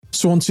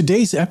So on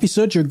today's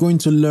episode, you're going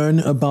to learn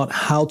about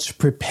how to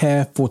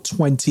prepare for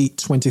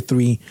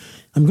 2023.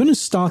 I'm going to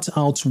start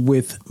out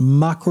with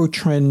macro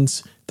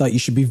trends that you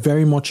should be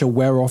very much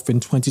aware of in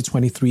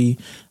 2023.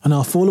 And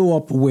I'll follow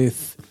up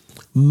with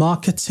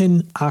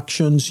marketing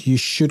actions you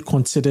should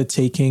consider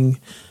taking,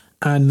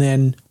 and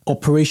then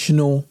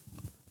operational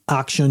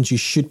actions you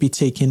should be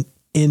taking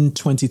in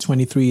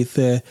 2023.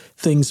 The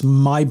things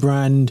my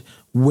brand,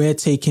 we're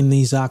taking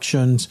these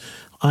actions.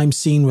 I'm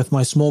seeing with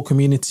my small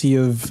community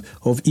of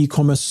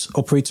e-commerce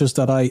operators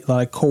that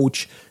I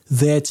coach,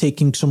 they're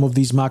taking some of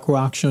these macro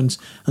actions,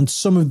 and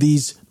some of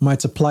these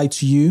might apply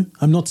to you.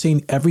 I'm not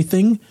saying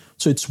everything,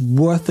 so it's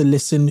worth a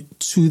listen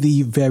to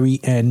the very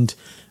end.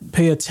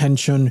 Pay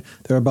attention.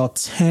 There are about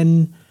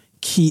 10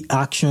 key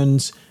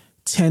actions,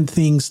 10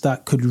 things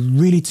that could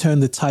really turn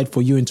the tide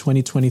for you in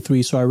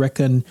 2023. So I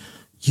reckon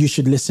you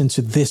should listen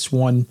to this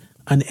one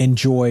and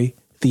enjoy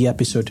the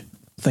episode.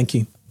 Thank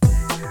you.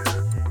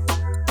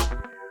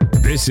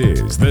 This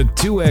is the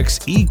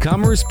 2X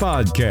E-Commerce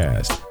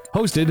Podcast,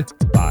 hosted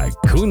by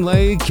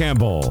Kunle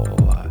Campbell.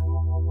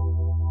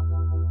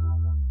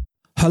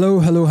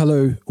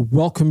 Hello.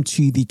 Welcome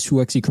to the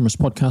 2X E-Commerce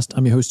Podcast.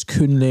 I'm your host,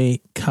 Kunle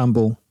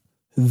Campbell.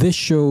 This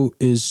show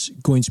is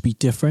going to be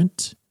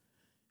different.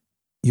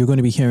 You're going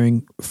to be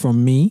hearing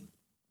from me.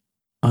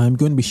 I'm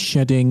going to be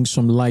shedding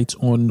some light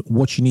on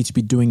what you need to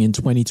be doing in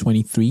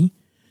 2023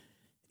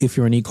 if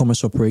you're an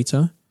e-commerce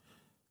operator.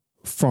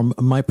 From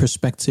my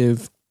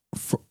perspective,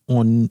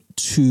 on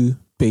two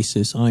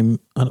bases. I'm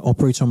an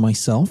operator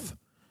myself.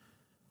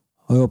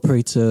 I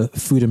operate a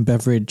food and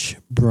beverage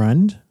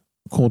brand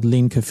called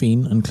Lean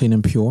Caffeine and Clean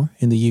and Pure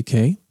in the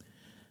UK.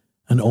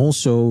 And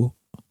also,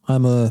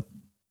 I'm a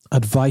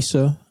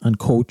advisor and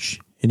coach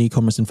in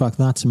e-commerce. In fact,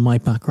 that's my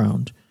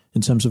background in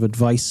terms of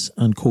advice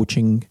and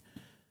coaching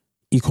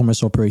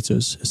e-commerce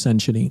operators,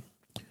 essentially.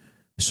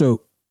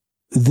 So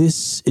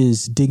this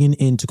is digging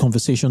into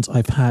conversations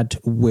I've had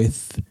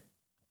with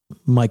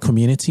my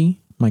community,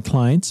 my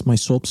clients, my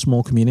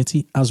small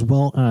community, as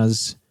well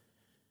as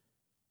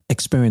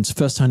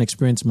first-hand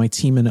experience my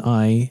team and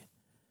I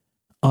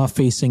are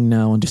facing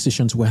now, and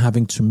decisions we're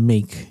having to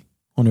make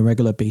on a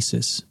regular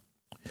basis.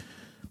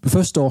 But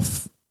first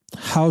off,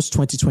 how's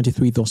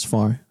 2023 thus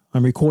far?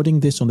 I'm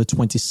recording this on the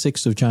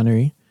 26th of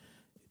January.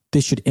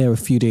 This should air a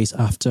few days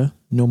after,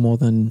 no more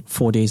than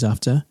 4 days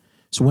after.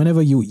 So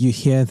whenever you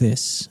hear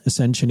this,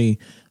 essentially,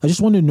 I just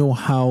want to know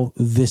how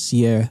this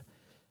year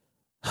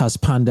has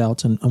panned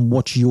out and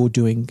what you're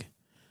doing.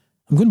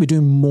 I'm going to be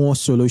doing more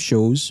solo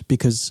shows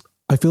because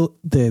I feel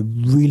they're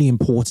really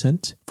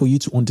important for you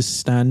to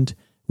understand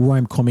where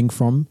I'm coming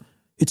from.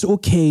 It's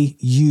okay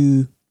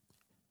you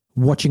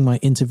watching my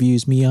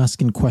interviews, me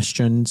asking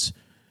questions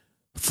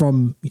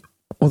from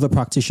other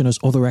practitioners,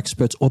 other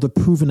experts, other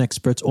proven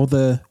experts,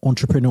 other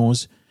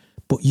entrepreneurs,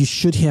 but you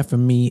should hear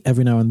from me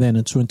every now and then.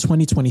 And so in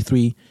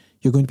 2023,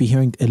 you're going to be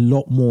hearing a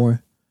lot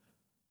more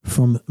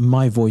from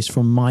my voice,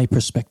 from my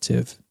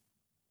perspective,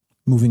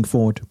 moving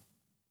forward.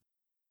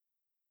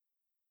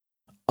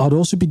 I'd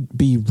also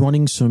be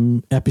running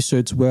some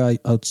episodes where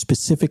I'd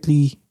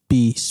specifically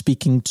be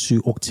speaking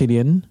to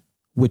Octillion,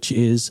 which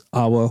is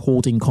our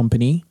holding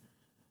company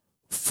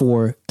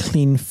for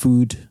clean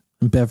food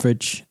and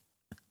beverage,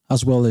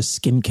 as well as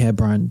skincare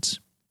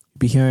brands.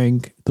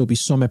 There'll be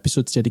some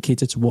episodes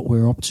dedicated to what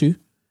we're up to.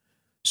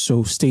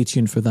 So stay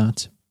tuned for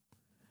that.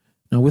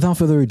 Now, without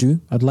further ado,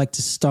 I'd like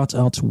to start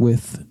out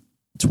with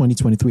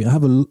 2023. I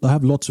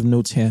have lots of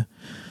notes here.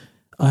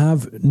 I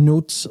have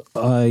notes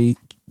I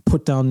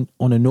put down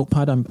on a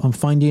notepad. I'm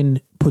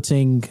finding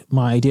putting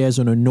my ideas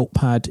on a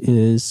notepad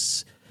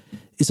is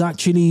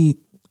actually,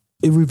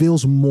 it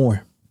reveals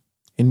more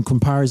in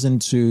comparison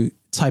to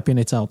typing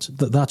it out.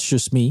 That's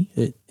just me.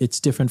 It's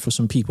different for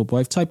some people, but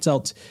I've typed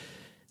out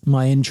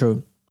my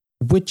intro,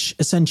 which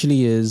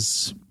essentially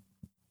is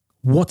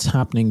what's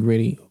happening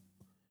really.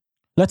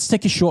 Let's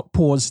take a short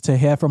pause to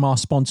hear from our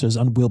sponsors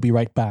and we'll be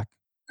right back.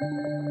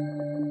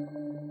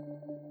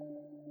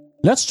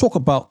 Let's talk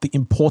about the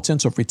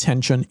importance of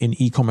retention in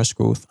e-commerce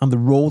growth and the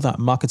role that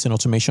marketing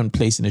automation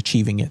plays in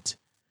achieving it.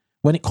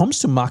 When it comes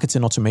to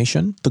marketing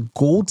automation, the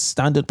gold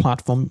standard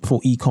platform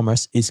for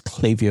e-commerce is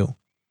Klaviyo.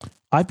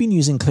 I've been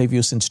using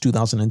Klaviyo since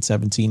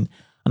 2017,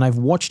 and I've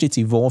watched it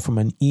evolve from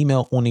an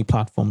email-only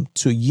platform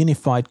to a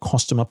unified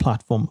customer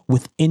platform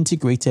with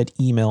integrated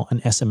email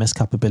and SMS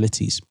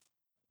capabilities.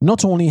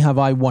 Not only have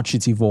I watched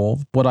it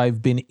evolve, but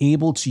I've been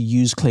able to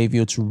use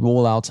Klaviyo to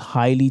roll out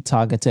highly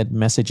targeted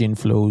messaging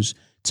flows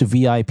to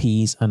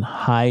VIPs and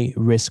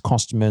high-risk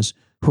customers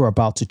who are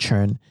about to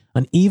churn,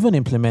 and even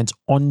implement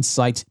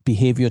on-site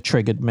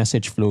behavior-triggered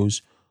message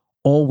flows,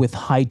 all with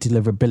high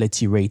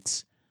deliverability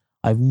rates.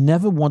 I've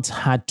never once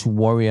had to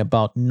worry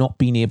about not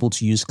being able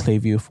to use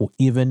Klaviyo for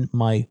even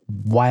my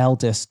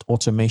wildest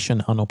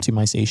automation and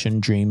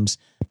optimization dreams,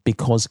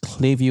 because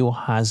Klaviyo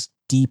has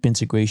deep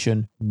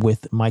integration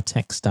with my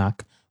tech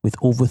stack with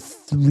over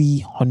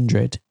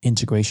 300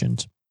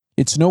 integrations.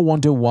 It's no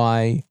wonder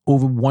why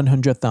over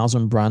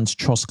 100,000 brands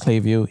trust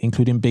Klaviyo,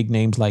 including big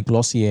names like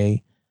Glossier,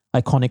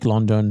 Iconic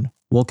London,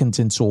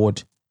 Wilkinson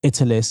Sword,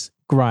 Italis,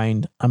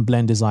 Grind, and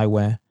Blenders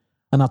Eyewear.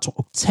 And at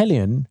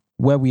Octillion,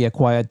 where we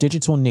acquire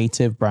digital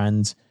native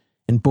brands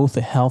in both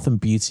the health and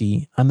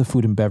beauty and the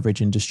food and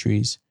beverage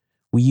industries.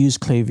 We use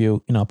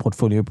Klaviyo in our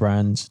portfolio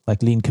brands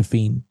like Lean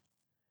Caffeine.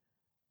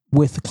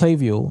 With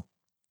Klaviyo,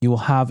 you will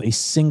have a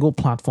single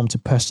platform to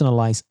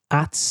personalize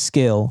at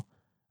scale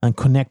and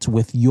connect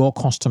with your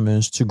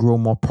customers to grow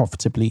more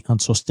profitably and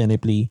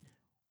sustainably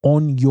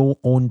on your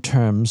own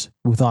terms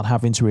without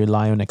having to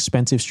rely on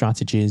expensive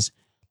strategies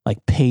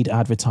like paid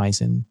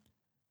advertising.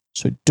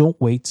 So don't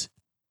wait.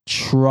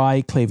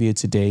 Try Klaviyo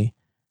today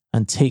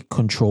and take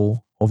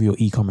control of your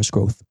e-commerce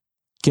growth.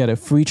 Get a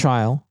free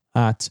trial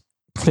at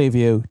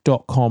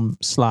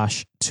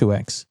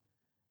klaviyo.com/2x.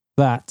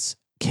 That's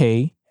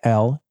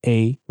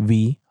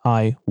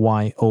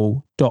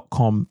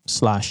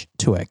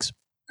KLAVIYO.com/2x.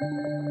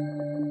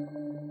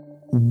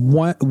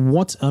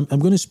 What I'm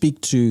going to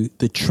speak to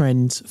the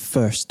trends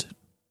first,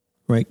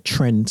 right?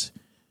 Trends.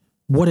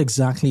 What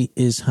exactly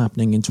is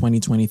happening in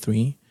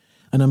 2023?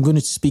 And I'm going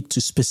to speak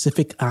to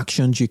specific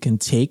actions you can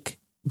take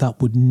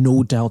that would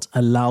no doubt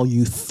allow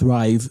you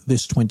thrive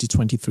this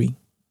 2023.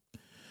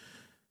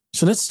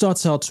 So let's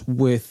start out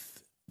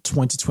with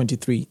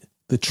 2023,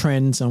 the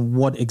trends and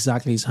what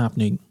exactly is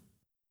happening.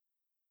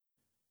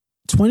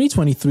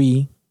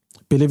 2023,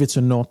 believe it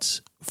or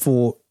not,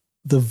 for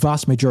the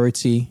vast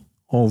majority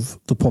of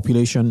the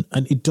population,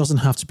 and it doesn't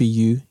have to be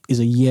you, is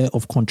a year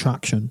of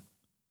contraction.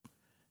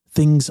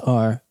 Things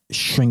are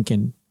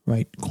shrinking,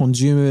 right?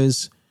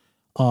 Consumers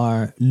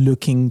are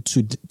looking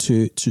to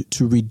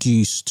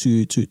reduce,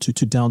 to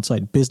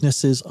downside.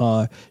 Businesses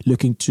are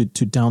looking to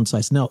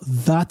downsize. Now,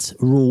 that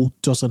role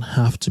doesn't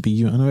have to be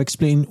you. And I'll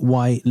explain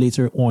why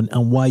later on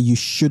and why you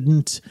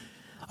shouldn't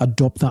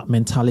adopt that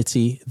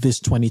mentality this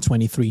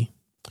 2023.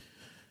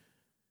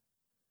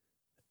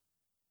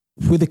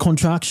 With the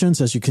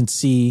contractions, as you can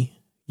see,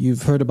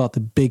 you've heard about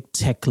the big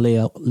tech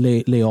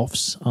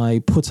layoffs. I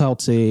put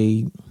out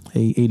a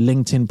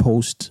LinkedIn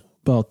post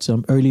about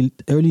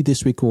early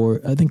this week,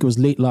 or I think it was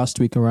late last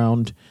week,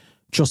 around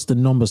just the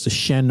numbers, the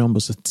sheer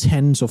numbers of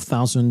tens of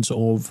thousands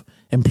of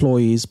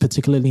employees,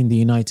 particularly in the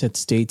United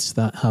States,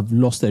 that have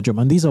lost their job.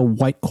 And these are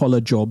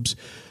white-collar jobs.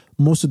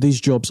 Most of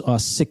these jobs are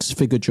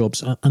six-figure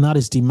jobs, and that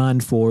is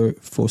demand for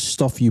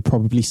stuff you're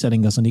probably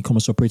selling as an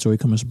e-commerce operator or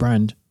e-commerce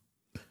brand.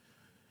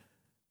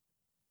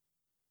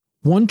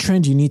 One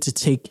trend you need to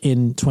take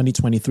in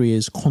 2023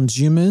 is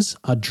consumers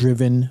are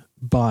driven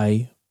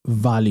by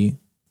value,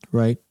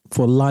 right?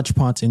 For a large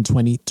part in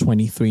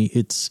 2023,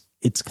 it's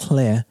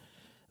clear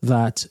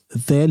that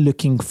they're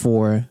looking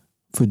for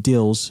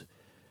deals.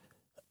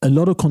 A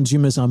lot of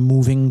consumers are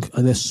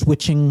they're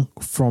switching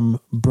from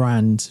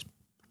brands,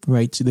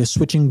 right? They're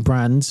switching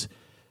brands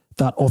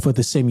that offer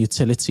the same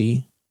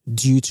utility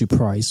due to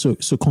price.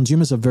 So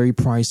consumers are very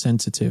price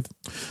sensitive.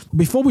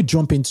 Before we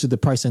jump into the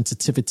price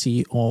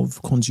sensitivity of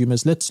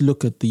consumers, let's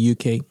look at the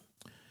UK.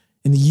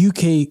 In the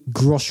UK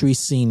grocery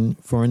scene,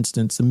 for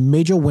instance, the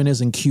major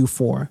winners in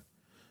Q4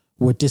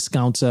 were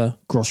discounter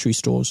grocery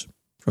stores,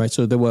 right?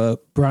 So there were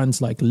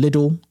brands like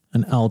Lidl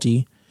and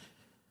Aldi,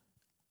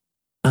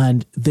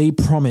 and they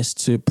promised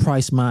to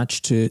price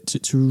match, to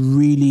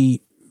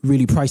really,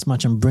 really price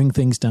match and bring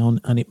things down,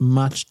 and it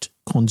matched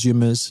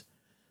consumers'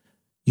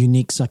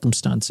 unique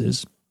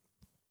circumstances.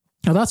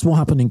 Now, that's what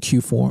happened in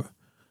Q4.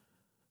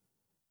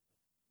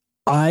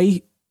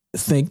 I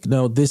think,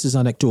 now this is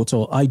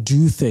anecdotal, I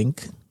do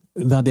think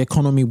that the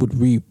economy would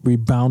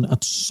rebound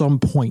at some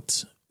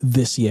point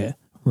this year,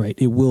 right?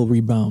 It will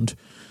rebound.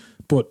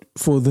 But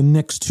for the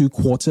next 2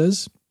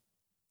 quarters,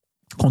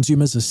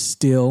 consumers are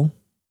still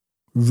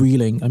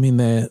reeling. I mean,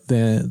 there's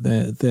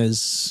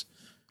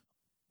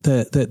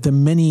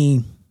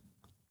many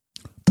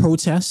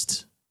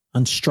protests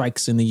and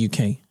strikes in the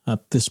UK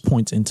at this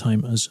point in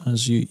time,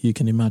 as you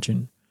can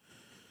imagine.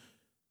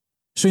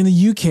 So in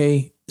the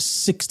UK,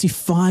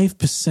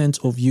 65%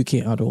 of UK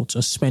adults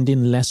are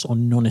spending less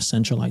on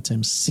non-essential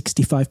items.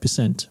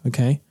 65%,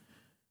 okay?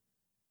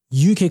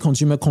 UK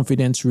consumer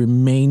confidence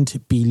remained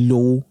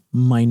below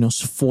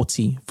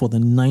 -40 for the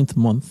 9th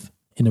month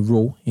in a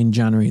row in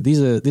January.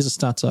 These are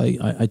stats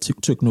I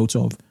took note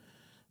of,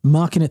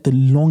 marking it the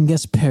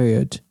longest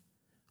period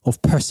of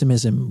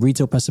pessimism,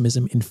 retail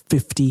pessimism, in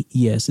 50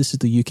 years. This is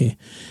the UK.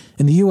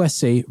 In the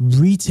USA,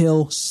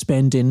 retail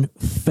spending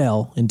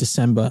fell in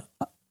December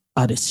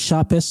at its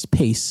sharpest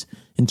pace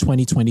in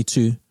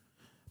 2022,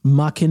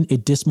 marking a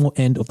dismal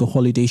end of the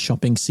holiday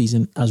shopping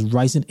season as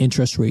rising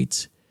interest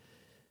rates,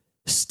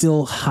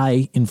 still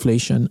high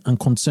inflation, and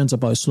concerns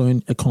about a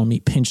slowing economy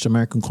pinched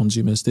American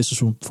consumers. This is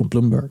from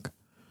Bloomberg.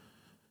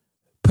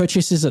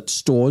 Purchases at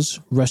stores,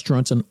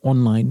 restaurants, and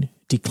online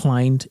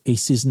declined a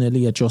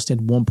seasonally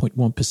adjusted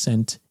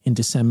 1.1% in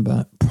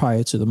December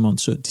prior to the month,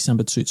 so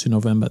December to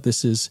November.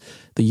 This is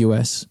the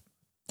US.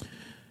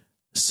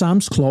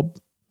 Sam's Club,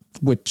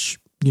 which,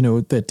 you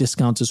know, the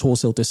discounters,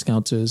 wholesale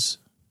discounters,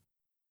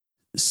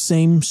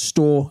 same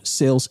store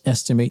sales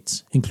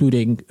estimates,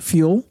 including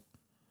fuel,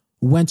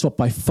 went up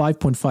by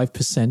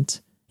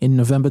 5.5% in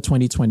November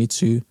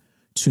 2022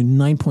 to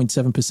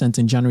 9.7%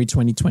 in January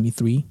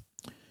 2023.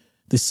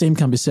 The same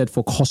can be said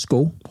for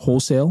Costco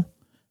wholesale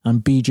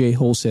and BJ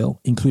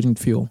wholesale, including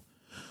fuel.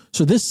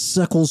 So this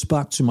circles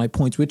back to my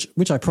point,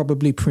 which I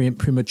probably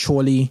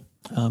prematurely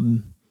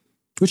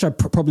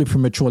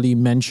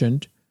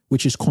mentioned,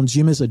 which is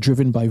consumers are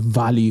driven by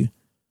value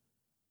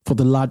for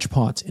the large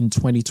part in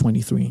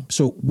 2023.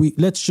 So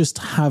let's just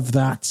have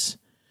that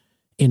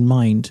in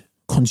mind.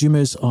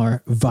 Consumers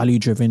are value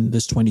driven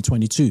this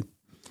 2022.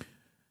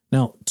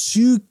 Now,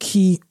 two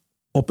key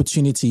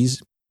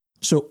opportunities.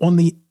 So on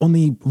the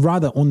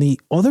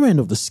other end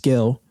of the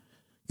scale,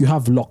 you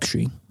have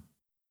luxury.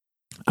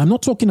 I'm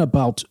not talking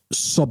about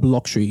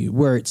sub-luxury,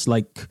 where it's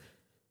like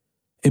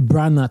a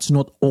brand that's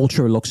not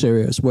ultra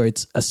luxurious, where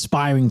it's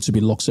aspiring to be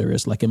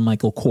luxurious, like a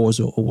Michael Kors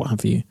or what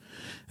have you.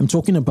 I'm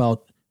talking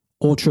about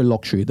ultra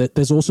luxury.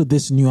 There's also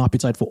this new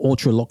appetite for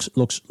ultra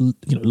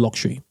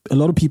luxury. A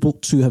lot of people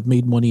too have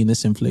made money in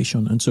this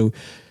inflation, and so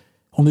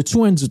on the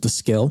two ends of the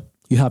scale,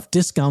 you have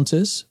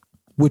discounters,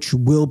 which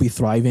will be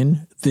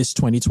thriving this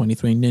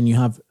 2023, and then you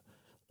have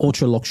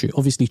ultra luxury.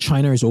 Obviously,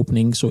 China is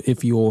opening, so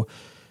if you're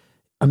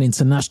an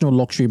international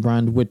luxury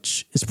brand,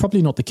 which is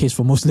probably not the case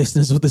for most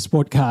listeners of this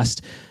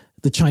podcast,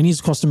 the Chinese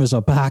customers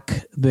are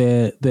back.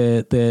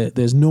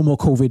 There's no more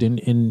COVID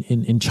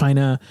in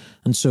China,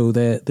 and so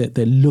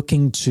they're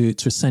looking to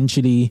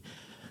essentially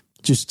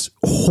just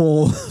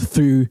haul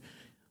through,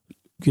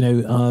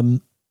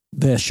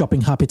 their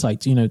shopping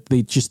appetite.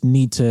 They just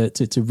need to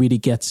really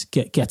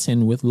get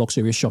in with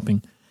luxurious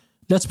shopping.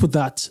 Let's put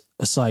that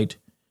aside.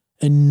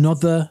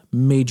 Another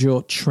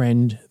major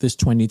trend this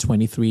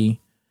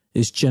 2023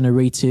 is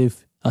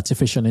generative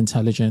artificial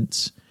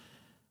intelligence,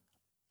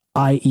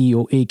 i.e.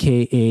 or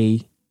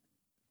aka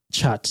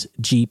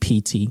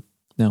ChatGPT.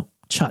 Now,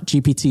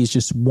 ChatGPT is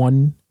just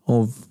one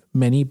of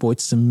many, but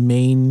it's the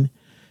main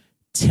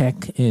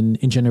tech in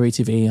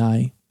generative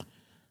AI.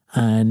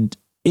 And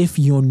if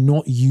you're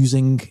not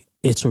using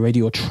it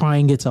already or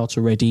trying it out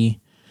already,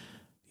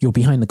 you're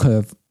behind the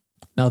curve.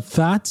 Now,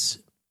 that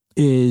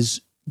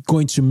is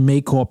going to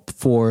make up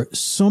for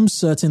some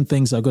certain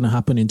things that are going to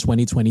happen in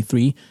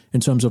 2023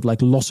 in terms of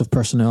like loss of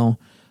personnel.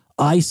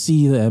 I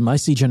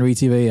see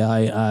generative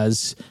AI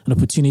as an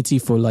opportunity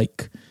for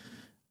like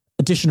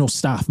additional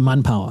staff,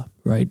 manpower,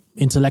 right?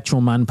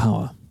 Intellectual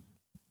manpower.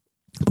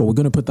 But we're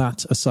going to put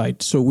that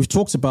aside. So we've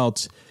talked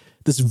about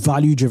this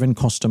value-driven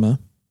customer.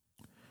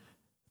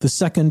 The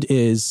second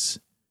is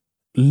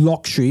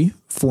luxury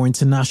for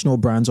international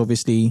brands,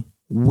 obviously,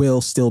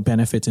 will still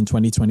benefit in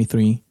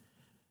 2023.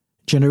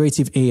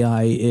 Generative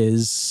AI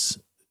is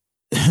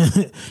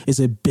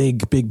a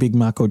big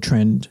macro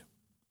trend.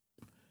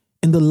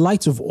 In the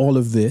light of all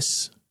of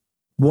this,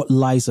 what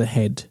lies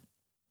ahead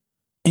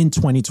in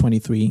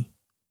 2023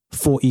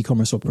 for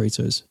e-commerce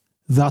operators?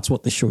 That's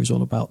what the show is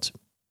all about.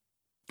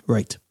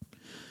 Right.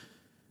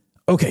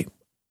 Okay.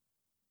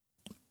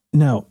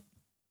 Now,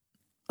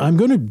 I'm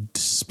going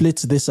to split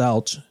this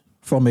out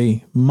from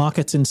a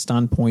marketing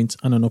standpoint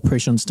and an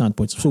operations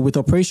standpoint. So with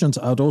operations,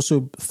 I'd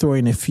also throw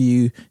in a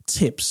few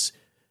tips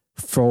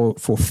for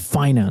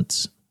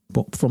finance.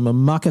 But from a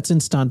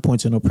marketing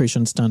standpoint and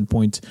operations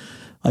standpoint,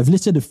 I've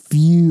listed a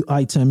few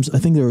items. I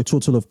think there are a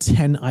total of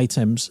 10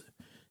 items,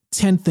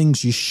 10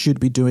 things you should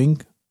be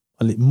doing.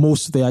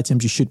 Most of the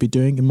items you should be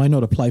doing. It might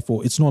not apply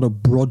for, it's not a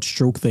broad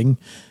stroke thing,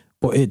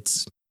 but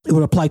it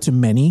would apply to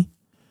many.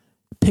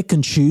 Pick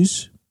and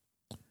choose,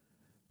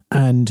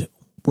 and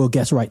we'll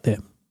get right there.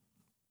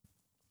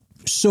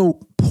 So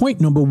point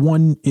number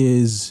one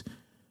is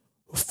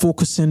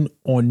focusing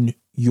on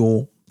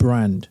your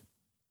brand,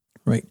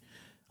 right?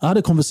 I had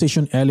a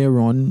conversation earlier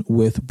on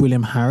with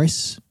William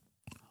Harris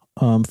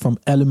from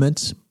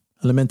Element.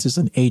 Element is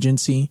an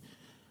agency,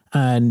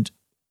 and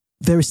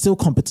there is still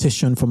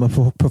competition from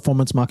a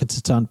performance marketing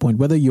standpoint,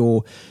 whether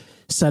you're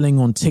selling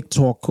on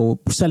TikTok or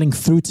selling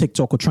through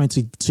TikTok or trying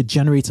to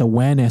generate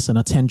awareness and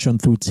attention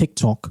through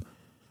TikTok,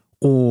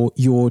 or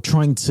you're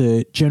trying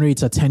to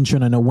generate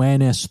attention and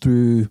awareness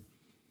through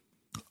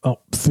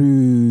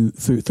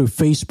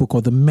Facebook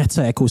or the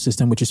Meta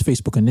ecosystem, which is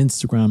Facebook and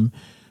Instagram.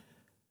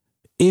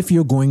 If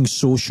you're going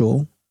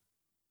social,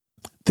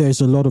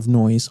 there's a lot of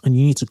noise, and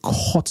you need to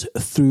cut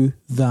through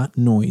that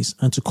noise.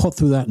 And to cut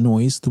through that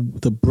noise,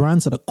 the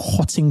brands that are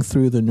cutting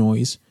through the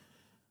noise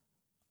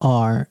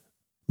are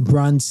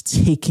brands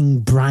taking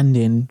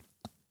branding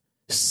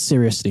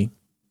seriously.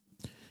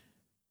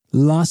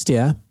 Last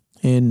year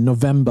in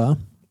November,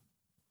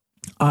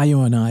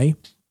 Ayo and I,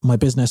 my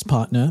business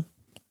partner,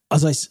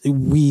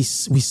 we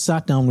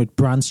sat down with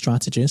brand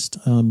strategist.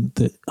 Her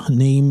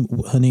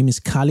name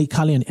is Callie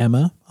and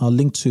Emma. I'll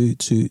link to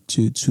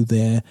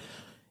their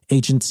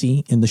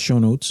agency in the show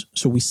notes.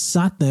 So we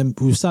sat down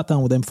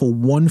with them for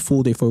one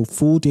full day, for a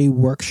full day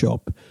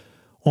workshop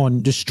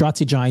on just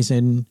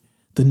strategizing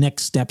the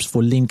next steps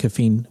for Lean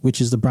Caffeine,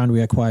 which is the brand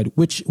we acquired,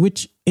 which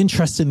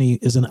interestingly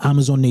is an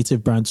Amazon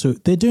native brand. So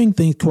they're doing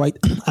things quite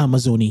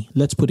Amazon-y,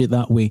 let's put it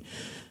that way.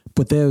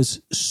 But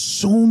there's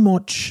so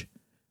much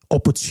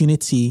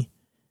opportunity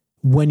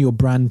when you're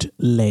brand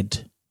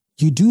led.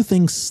 You do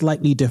things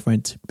slightly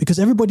different because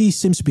everybody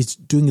seems to be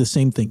doing the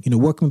same thing,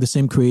 working with the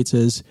same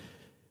creators.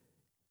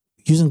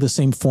 using the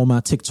same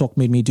format. TikTok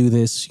made me do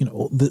this,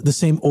 the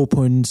same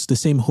opens, the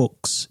same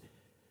hooks.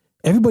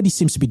 Everybody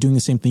seems to be doing the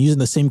same thing, using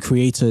the same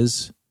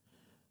creators.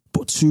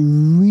 But to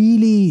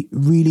really,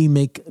 really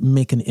make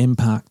an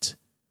impact,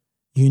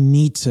 you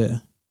need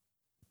to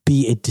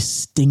be a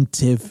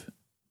distinctive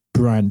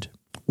brand.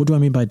 What do I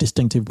mean by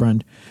distinctive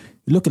brand?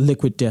 You look at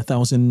Liquid Death. I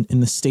was in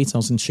the States. I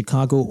was in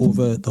Chicago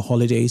over the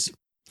holidays.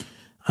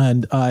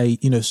 And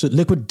so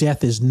Liquid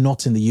Death is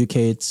not in the UK.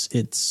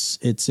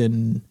 It's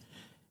in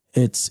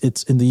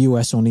the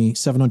US only,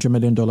 $700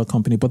 million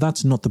company. But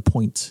that's not the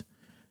point.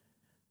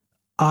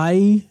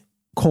 I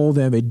call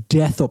them a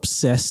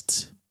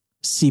death-obsessed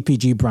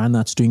CPG brand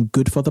that's doing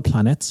good for the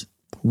planet,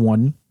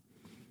 one,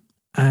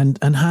 and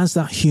has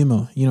that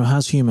humor,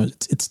 has humor.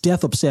 It's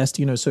death-obsessed,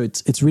 so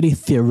it's really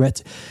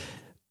theoretic.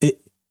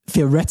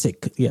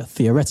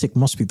 Theoretic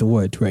must be the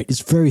word, right?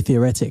 It's very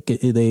theoretic.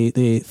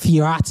 The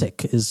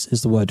theoretic is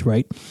the word,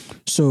 right?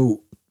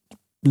 So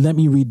let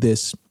me read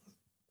this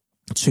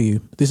to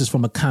you. This is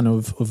from a can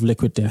of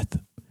Liquid Death.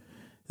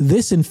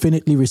 This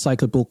infinitely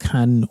recyclable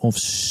can of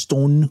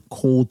stone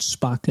cold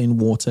sparkling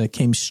water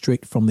came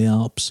straight from the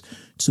Alps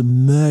to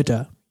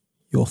murder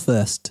your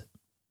thirst.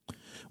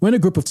 When a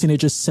group of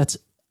teenagers set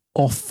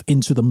off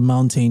into the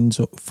mountains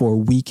for a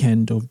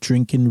weekend of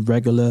drinking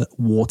regular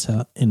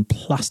water in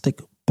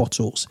plastic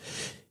bottles,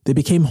 they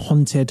became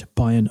haunted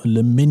by an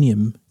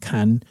aluminium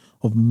can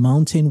of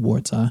mountain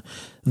water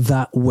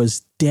that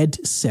was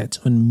dead set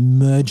on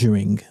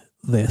murdering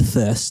their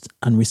thirst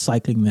and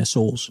recycling their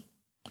souls.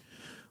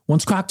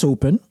 Once cracked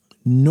open,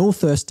 no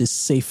thirst is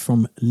safe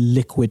from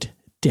Liquid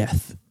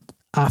Death.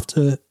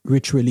 After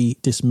ritually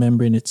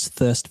dismembering its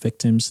thirst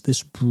victims,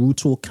 this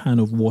brutal can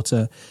of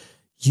water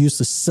used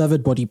the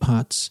severed body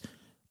parts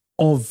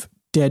of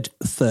dead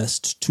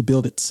thirst to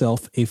build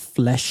itself a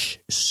flesh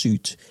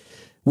suit,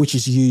 which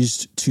is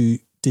used to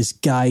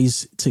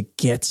disguise to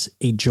get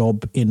a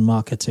job in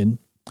marketing.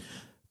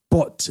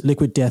 But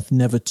Liquid Death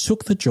never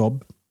took the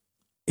job.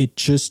 It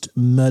just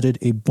murdered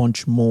a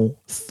bunch more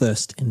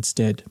thirst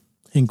instead.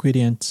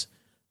 Ingredients: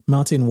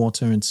 mountain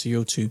water and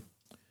CO2.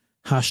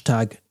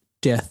 Hashtag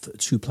death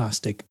to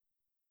plastic.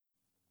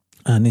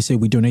 And they say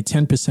we donate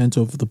 10%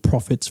 of the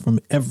profits from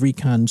every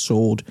can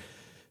sold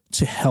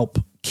to help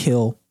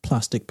kill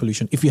plastic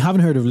pollution. If you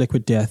haven't heard of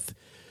Liquid Death,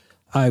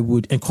 I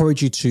would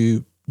encourage you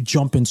to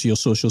jump into your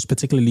socials,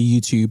 particularly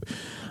YouTube,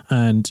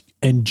 and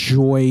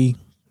enjoy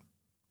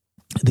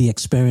the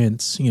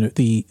experience,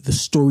 the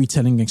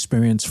storytelling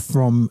experience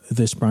from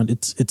this brand.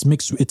 It's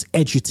mixed, it's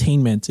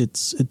edutainment.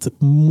 It's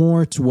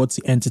more towards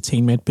the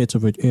entertainment bit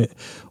of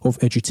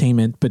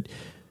edutainment, but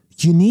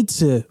you need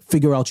to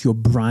figure out your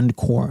brand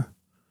core.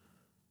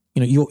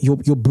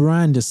 Your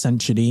brand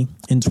essentially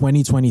in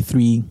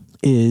 2023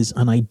 is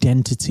an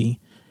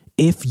identity.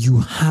 If you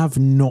have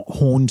not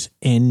honed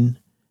in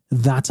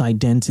that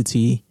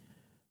identity,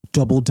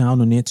 double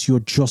down on it, you're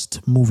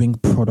just moving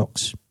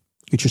products.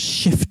 You're just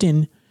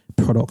shifting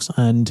products,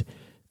 and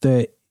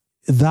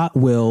that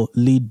will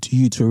lead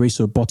you to a race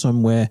to the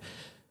bottom where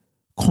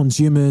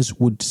consumers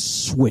would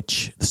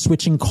switch. The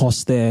switching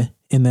cost there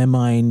in their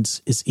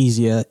minds is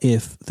easier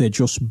if they're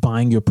just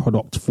buying your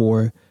product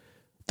for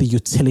the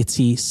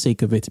utility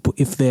sake of it. But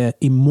if they're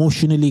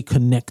emotionally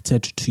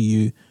connected to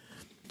you,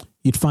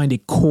 you'd find a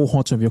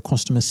cohort of your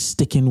customers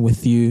sticking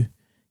with you,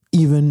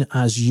 even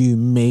as you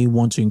may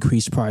want to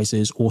increase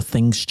prices or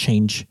things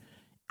change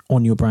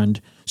on your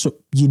brand. So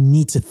you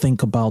need to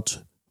think about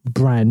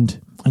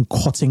brand and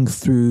cutting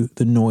through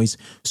the noise.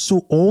 So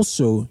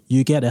also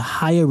you get a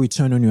higher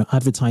return on your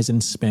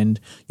advertising spend.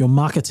 Your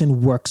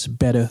marketing works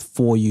better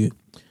for you.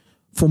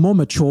 For more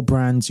mature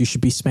brands, you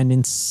should be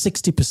spending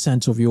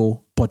 60% of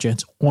your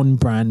budget on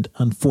brand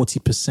and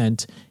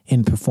 40%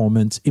 in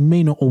performance. It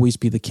may not always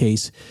be the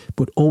case,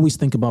 but always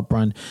think about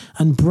brand.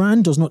 And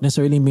brand does not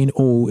necessarily mean,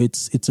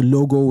 it's a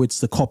logo,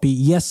 it's the copy.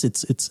 Yes,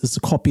 it's a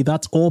copy.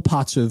 That's all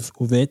part of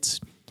it.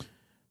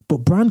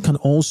 But brand can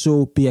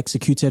also be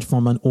executed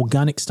from an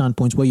organic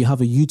standpoint where you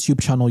have a YouTube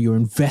channel, you're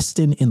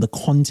investing in the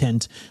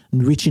content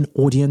and reaching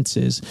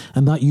audiences.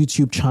 And that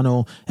YouTube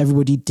channel,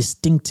 everybody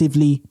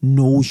distinctively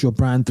knows your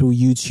brand through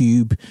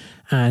YouTube.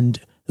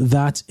 And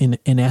that in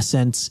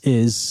essence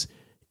is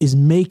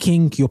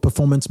making your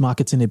performance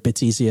marketing a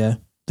bit easier.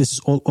 This is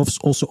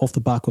also off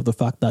the back of the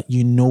fact that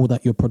you know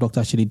that your product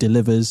actually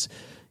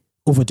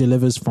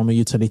over-delivers from a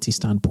utility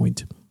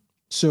standpoint.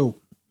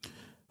 So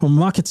from a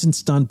marketing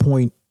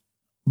standpoint,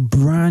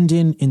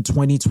 branding in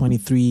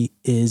 2023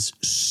 is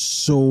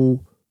so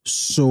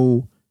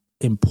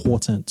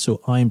important.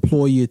 So I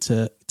implore you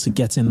to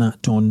get in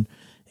that done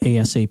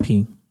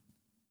ASAP.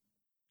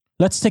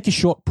 Let's take a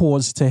short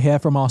pause to hear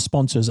from our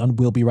sponsors, and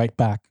we'll be right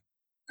back.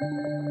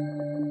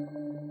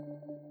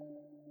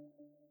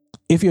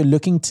 If you're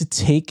looking to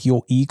take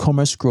your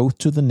e-commerce growth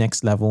to the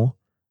next level,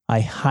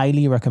 I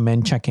highly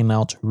recommend checking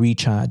out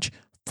Recharge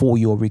for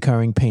your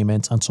recurring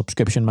payments and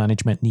subscription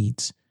management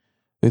needs.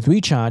 With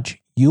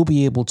Recharge, you'll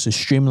be able to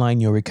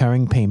streamline your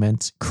recurring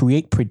payments,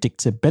 create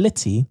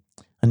predictability,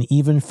 and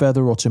even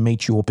further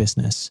automate your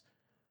business.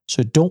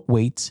 So don't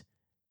wait.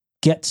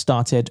 Get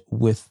started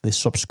with the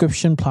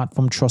subscription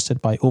platform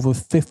trusted by over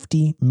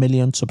 50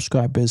 million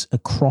subscribers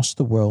across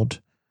the world.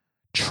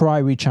 Try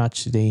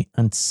Recharge today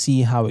and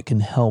see how it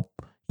can help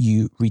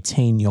you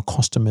retain your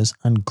customers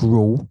and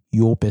grow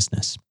your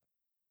business.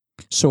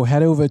 So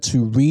head over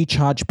to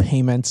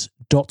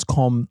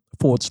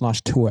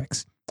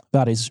rechargepayments.com/2x.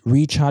 That is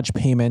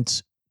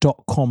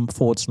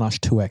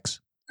rechargepayments.com/2x.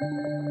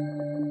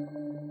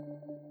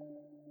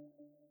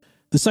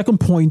 The second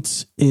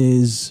point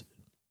is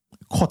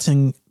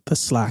cutting the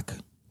slack,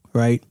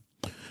 right?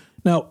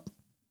 Now,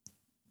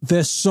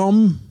 there's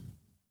some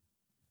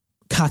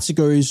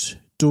categories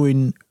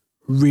doing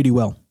really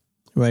well,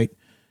 right?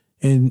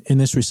 In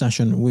this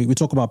recession, we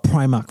talk about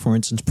Primark, for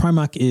instance.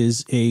 Primark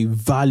is a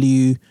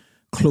value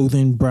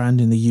clothing brand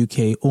in the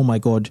UK. Oh my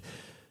God.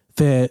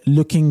 They're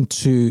looking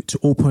to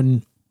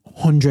open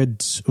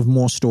hundreds of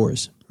more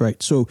stores, right?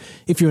 So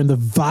if you're in the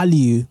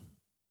value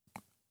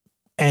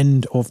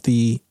end of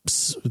the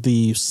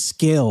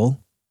scale,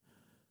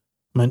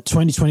 man,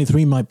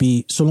 2023 might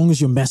be, so long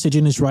as your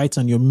messaging is right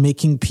and you're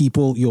making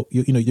people, your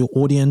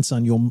audience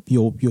and your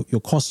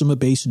customer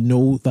base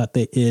know that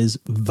there is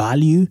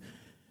value,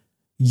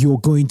 you're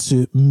going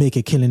to make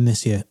a killing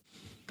this year.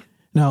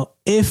 Now,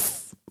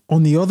 if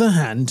on the other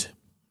hand,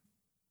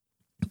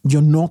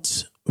 you're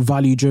not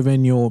value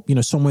driven, you're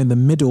somewhere in the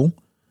middle,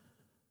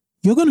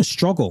 you're going to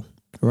struggle,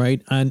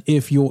 right? And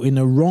if you're in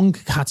a wrong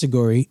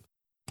category,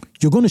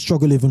 you're going to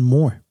struggle even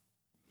more.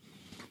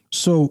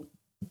 So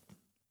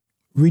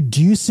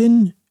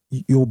reducing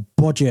your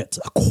budget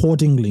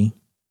accordingly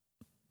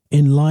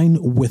in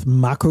line with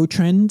macro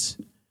trends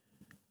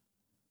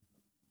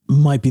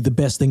might be the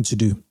best thing to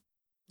do.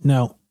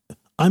 Now,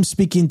 I'm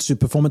speaking to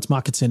performance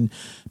marketing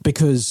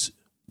because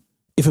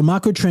if a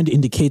macro trend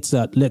indicates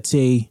that, let's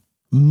say,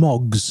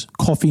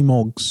 coffee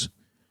mugs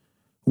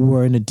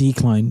were in a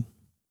decline,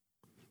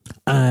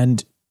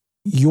 and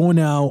you're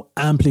now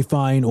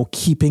amplifying or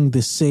keeping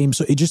the same.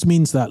 So it just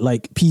means that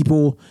like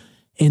people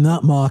in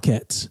that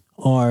market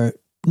are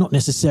not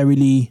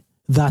necessarily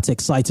that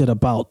excited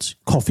about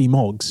coffee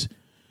mugs.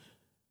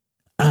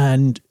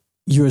 And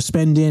you're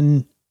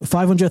spending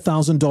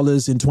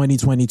 $500,000 in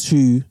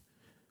 2022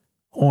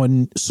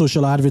 on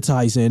social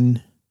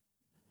advertising,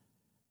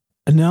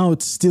 and now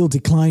it's still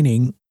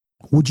declining.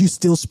 Would you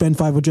still spend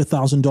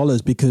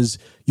 $500,000 because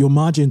your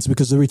margins,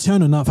 because the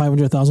return on that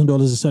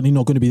 $500,000 is certainly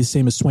not going to be the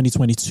same as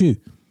 2022?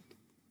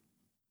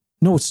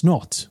 No, it's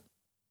not.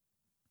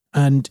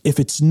 And if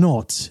it's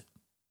not,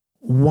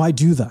 why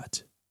do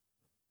that?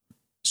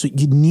 So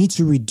you need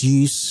to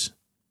reduce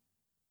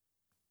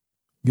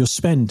your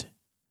spend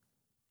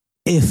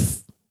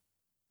if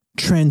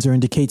trends are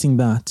indicating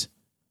that,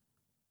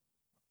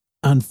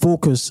 and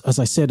focus, as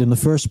I said in the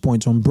first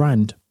point, on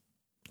brand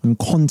and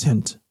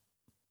content.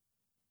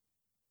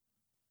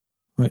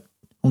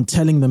 On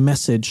telling the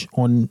message,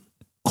 on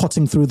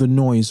cutting through the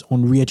noise,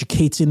 on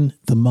re-educating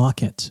the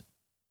market.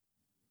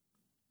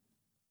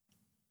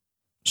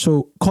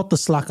 So cut the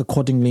slack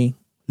accordingly.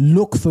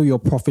 Look through your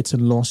profits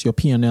and loss, your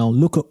P&L.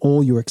 Look at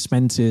all your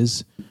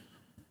expenses.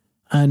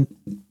 And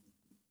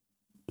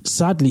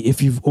sadly,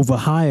 if you've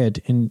overhired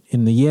in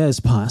the years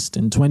past,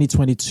 in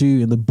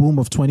 2022, in the boom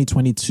of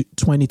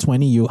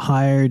 2020, you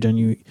hired and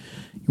you're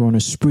on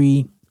a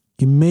spree,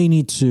 you may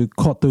need to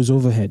cut those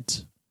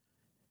overheads.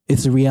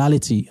 It's a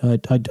reality.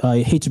 I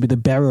hate to be the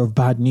bearer of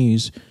bad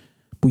news,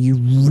 but you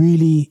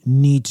really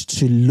need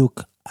to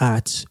look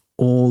at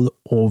all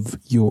of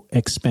your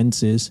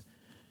expenses.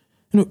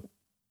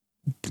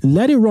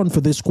 Let it run for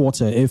this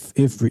quarter if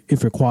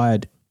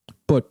required.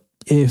 But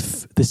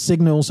if the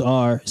signals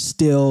are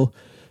still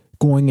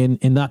going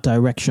in that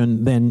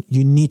direction, then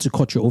you need to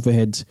cut your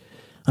overheads.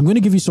 I'm going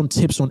to give you some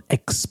tips on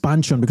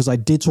expansion because I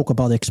did talk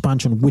about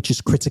expansion, which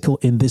is critical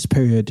in this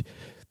period.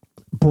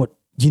 But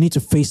you need to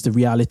face the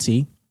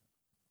reality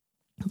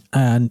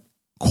and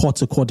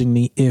cut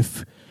accordingly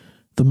if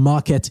the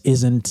market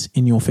isn't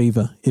in your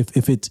favor. If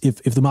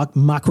the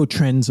macro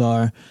trends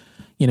are,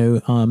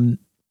 are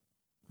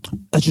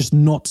just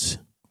not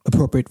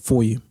appropriate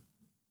for you.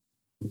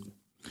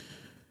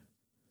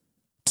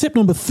 Tip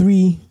number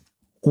 3,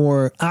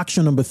 or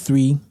action number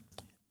 3,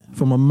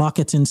 from a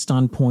marketing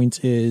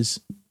standpoint, is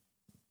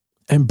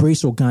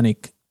embrace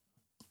organic.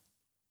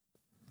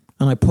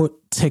 And I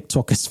put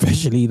TikTok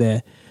especially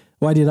there.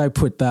 Why did I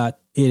put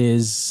that? It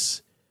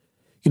is,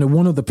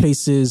 one of the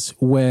places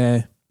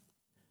where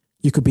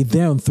you could be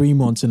there in 3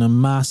 months and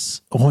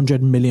amass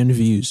 100 million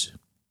views.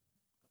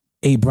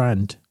 A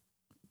brand.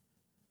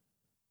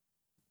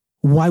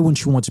 Why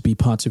wouldn't you want to be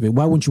part of it?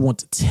 Why wouldn't you want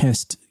to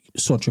test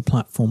such a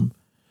platform?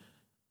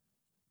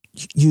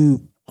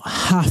 You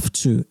have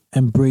to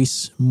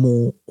embrace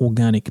more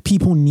organic.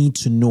 People need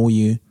to know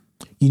you.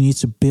 You need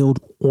to build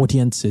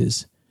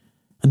audiences.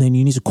 And then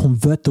you need to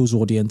convert those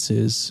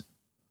audiences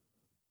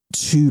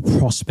to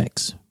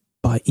prospects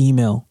by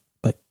email,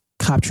 by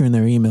capturing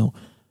their email,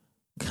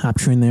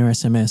 capturing their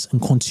SMS,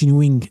 and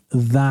continuing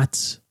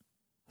that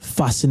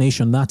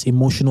fascination, that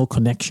emotional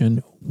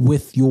connection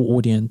with your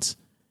audience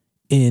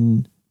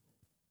in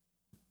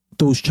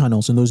those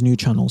channels, in those new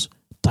channels,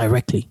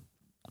 directly.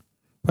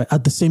 right?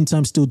 At the same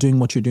time, still doing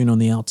what you're doing on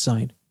the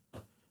outside.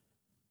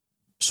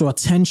 So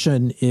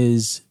attention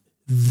is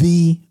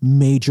the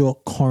major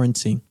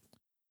currency.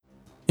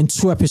 In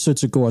 2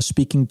 episodes ago, I was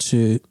speaking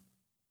to,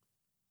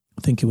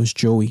 I think it was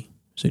Joey.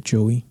 Is it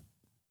Joey?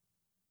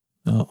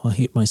 I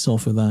hate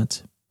myself for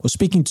that. I was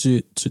speaking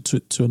to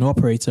an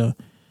operator,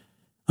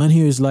 and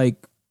he was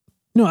like,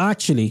 no,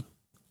 actually,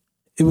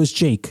 it was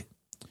Jake.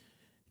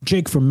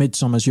 Jake from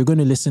Midsummers. You're going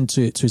to listen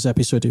to his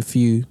episode a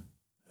few,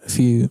 I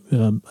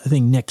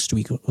think next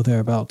week or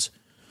thereabouts.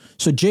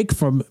 So Jake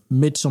from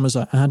Midsummers,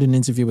 I had an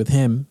interview with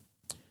him,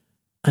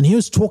 and he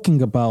was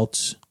talking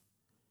about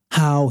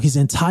how his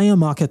entire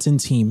marketing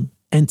team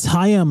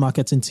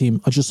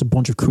are just a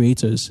bunch of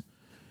creators,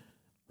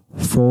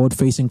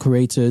 forward-facing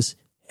creators,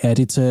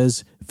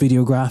 editors,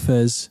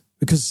 videographers,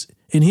 because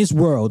in his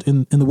world,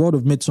 in the world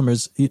of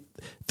Midsummers,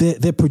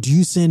 they're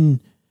producing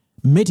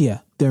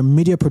media. They're a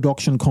media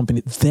production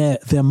company.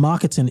 Their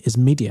marketing is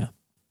media.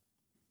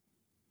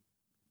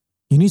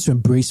 You need to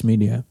embrace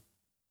media.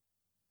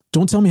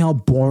 Don't tell me how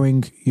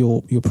boring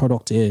your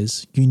product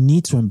is. You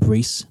need to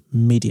embrace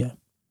media.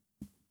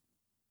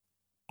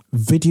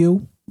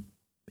 Video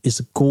is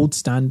a gold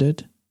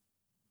standard,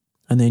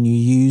 and then you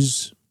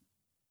use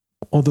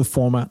other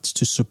formats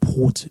to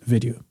support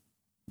video.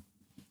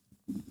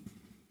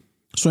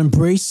 So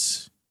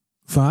embrace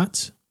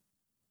that.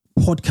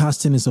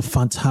 Podcasting is a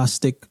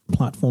fantastic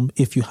platform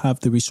if you have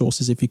the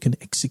resources, if you can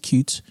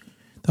execute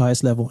the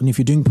highest level. And if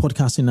you're doing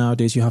podcasting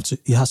nowadays,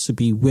 it has to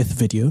be with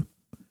video.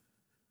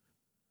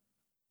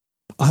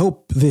 I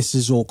hope this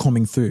is all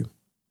coming through.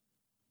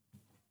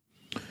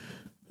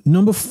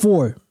 Number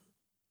 4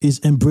 is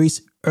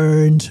embrace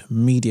earned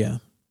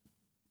media,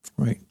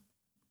 right?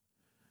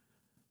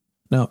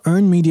 Now,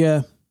 earned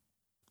media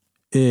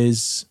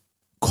is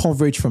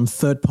coverage from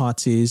third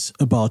parties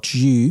about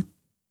you.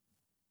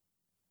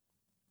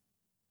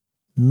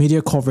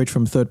 Media coverage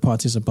from third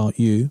parties about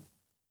you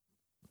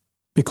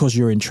because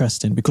you're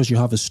interesting, because you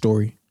have a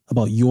story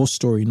about your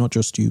story, not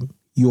just you,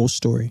 your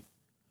story.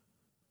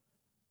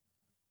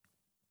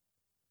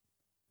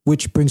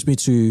 Which brings me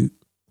to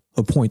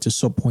a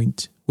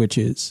sub-point, which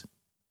is,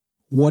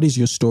 what is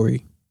your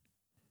story?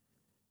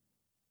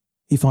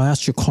 If I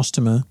asked your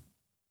customer,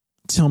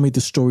 tell me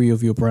the story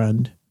of your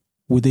brand,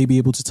 would they be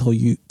able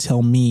to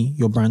tell me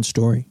your brand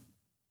story?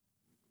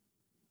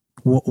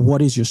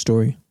 What is your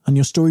story? And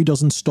your story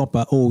doesn't stop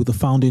at, the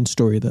founding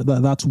story.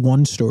 That's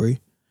one story.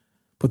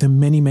 But there are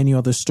many, many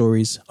other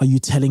stories. Are you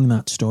telling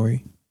that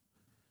story?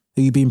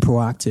 Are you being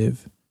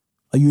proactive?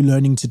 Are you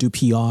learning to do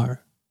PR?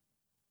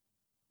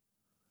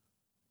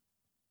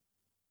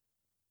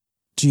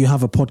 Do you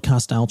have a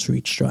podcast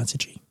outreach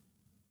strategy?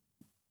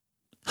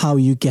 How are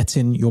you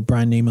getting your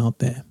brand name out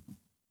there?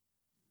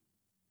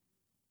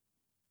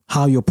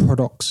 How are your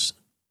products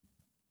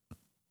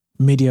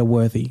media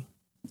worthy,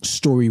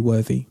 story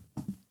worthy?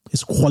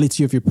 Is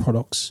quality of your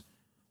products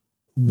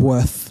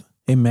worth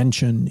a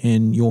mention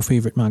in your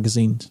favorite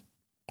magazines,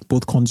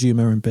 both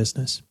consumer and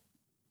business?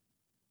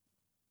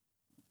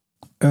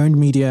 Earned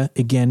media,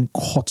 again,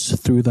 cuts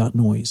through that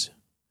noise.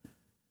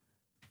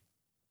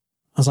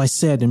 As I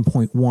said in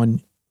point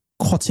 1,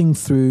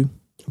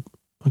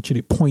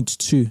 point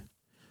 2,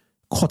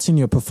 cutting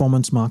your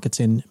performance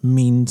marketing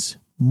means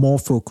more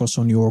focus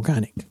on your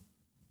organic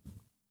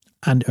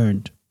and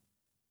earned.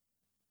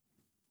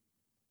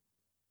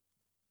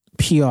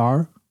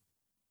 PR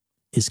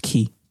is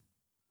key.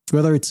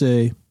 Whether it's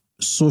a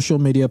social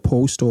media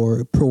post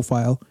or a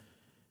profile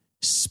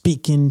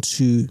speaking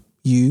to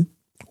you,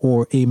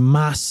 or a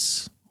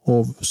mass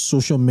of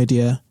social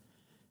media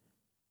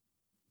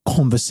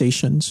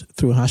conversations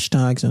through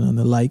hashtags and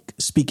the like,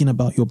 speaking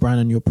about your brand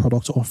and your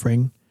product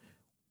offering,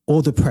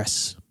 or the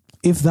press.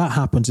 If that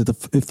happens, if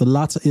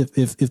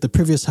the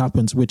previous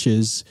happens, which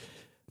is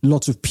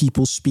lots of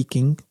people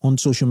speaking on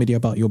social media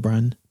about your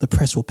brand, the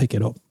press will pick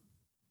it up.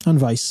 And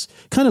vice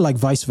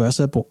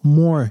versa, but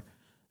more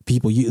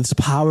people. It's the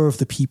power of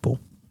the people.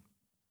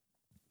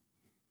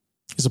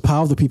 It's the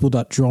power of the people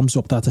that drums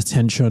up that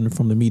attention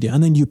from the media.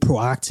 And then you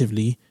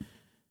proactively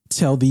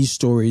tell these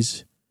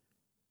stories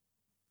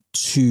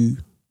through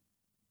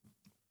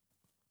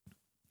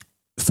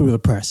the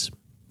press,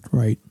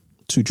 right?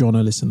 To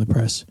journalists in the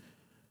press.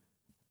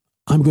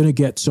 I'm going to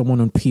get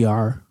someone on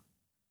PR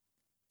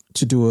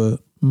to do a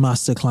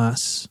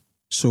masterclass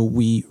so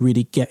we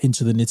really get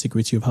into the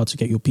nitty-gritty of how to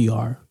get your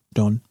PR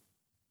done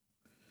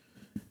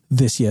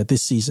this year,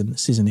 this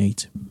season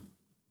 8.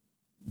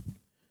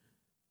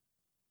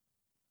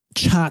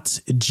 Chat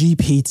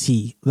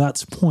GPT.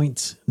 That's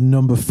point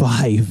number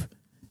 5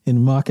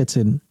 in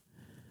marketing.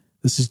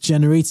 This is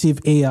generative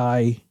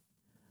AI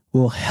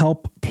will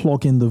help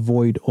plug in the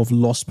void of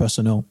lost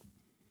personnel.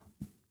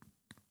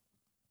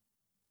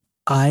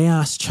 I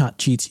asked Chat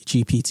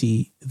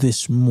GPT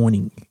this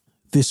morning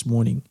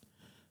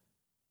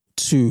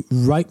to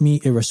write me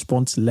a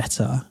response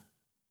letter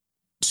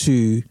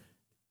to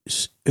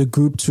a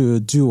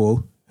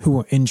duo who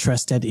were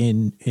interested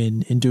in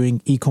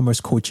doing e-commerce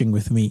coaching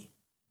with me.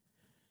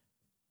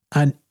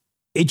 And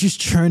it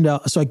just turned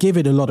out, so I gave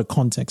it a lot of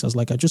context. I was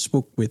like, I just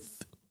spoke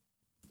with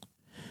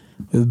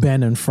with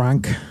Ben and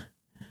Frank.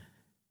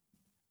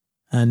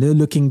 And they're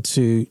looking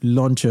to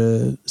launch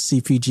a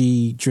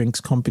CPG drinks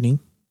company.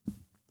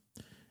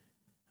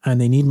 And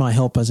they need my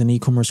help as an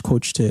e-commerce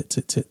coach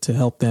to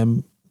help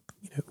them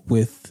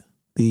with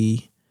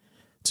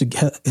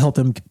help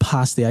them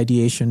pass the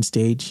ideation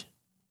stage,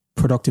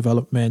 product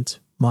development,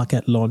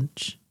 market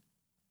launch,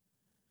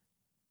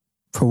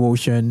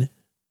 promotion.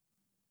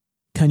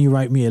 Can you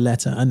write me a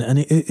letter? And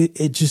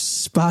it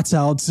just spat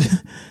out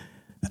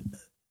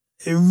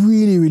a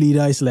really, really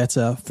nice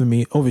letter for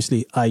me.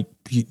 Obviously,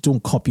 you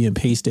don't copy and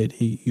paste it.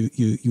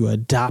 You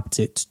adapt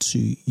it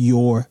to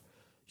your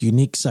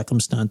unique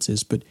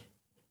circumstances. But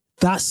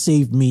that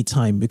saved me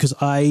time because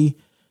I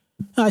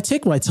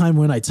take my time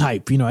when I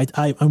type.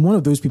 I'm one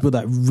of those people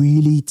that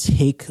really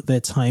take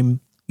their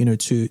time,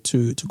 to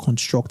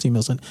construct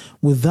emails. And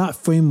with that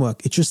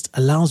framework, it just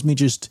allows me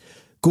just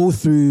go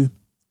through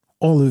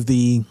all of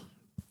the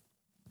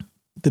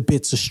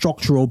bits, the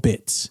structural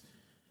bits,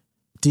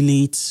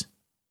 delete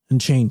and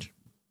change.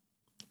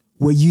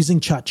 We're using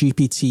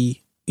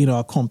ChatGPT in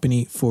our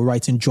company for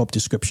writing job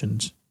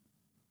descriptions.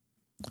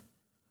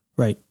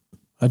 Right.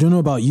 I don't know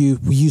about you.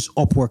 We use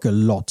Upwork a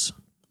lot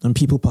and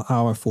people per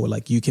hour for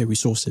like UK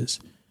resources.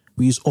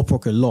 We use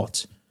Upwork a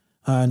lot.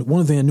 And one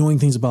of the annoying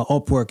things about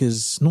Upwork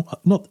is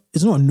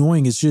it's not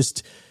annoying. It's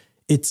just,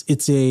 it's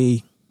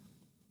a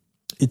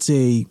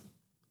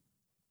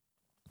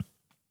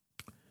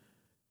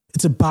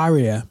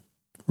barrier,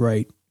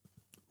 right?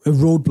 A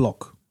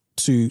roadblock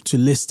to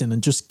listing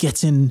and just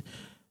getting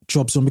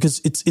jobs on, because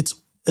it's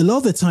a lot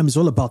of the time it's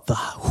all about the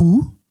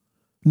who,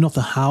 not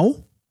the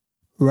how,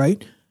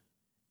 right?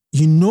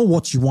 You know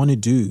what you want to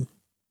do.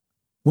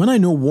 When I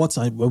know what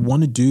I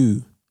want to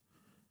do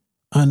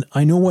and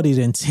I know what it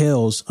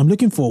entails, I'm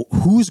looking for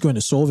who's going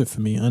to solve it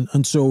for me.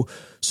 And so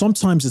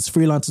sometimes it's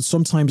freelance, and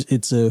sometimes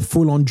it's a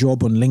full-on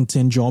job on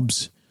LinkedIn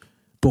Jobs.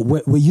 But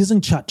we're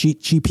using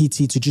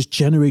ChatGPT to just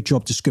generate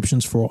job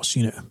descriptions for us,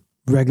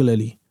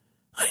 regularly.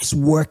 And it's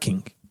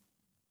working,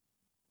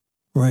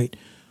 right?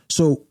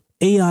 So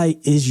AI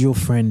is your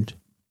friend.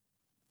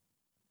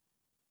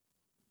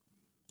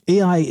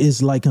 AI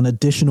is like an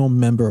additional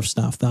member of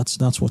staff.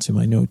 That's what's in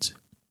my notes.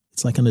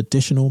 It's like an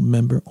additional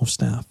member of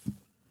staff.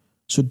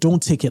 So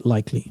don't take it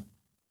lightly.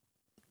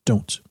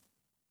 Don't.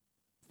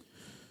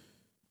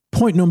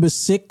 Point number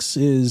 6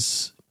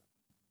 is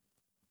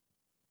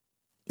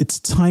it's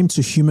time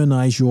to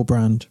humanize your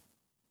brand.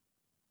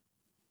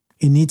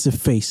 It needs a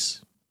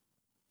face.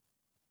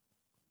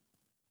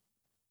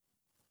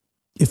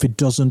 If it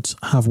doesn't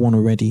have one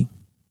already,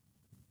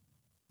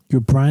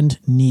 your brand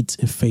needs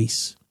a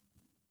face.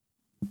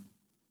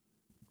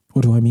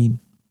 What do I mean?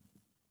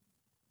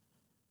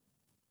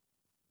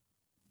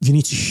 You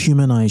need to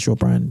humanize your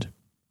brand.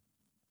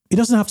 It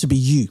doesn't have to be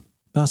you.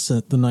 That's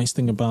the nice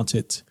thing about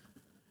it.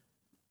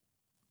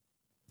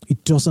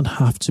 It doesn't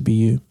have to be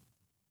you.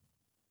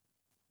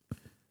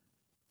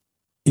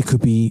 It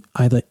could be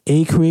either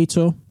a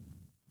creator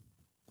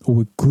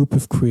or a group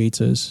of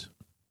creators.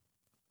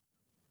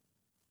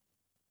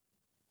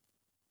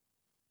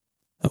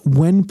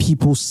 When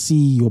people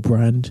see your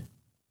brand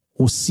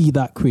or see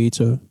that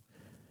creator,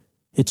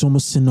 it's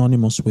almost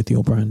synonymous with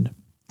your brand.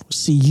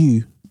 See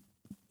you,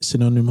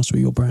 synonymous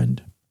with your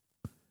brand.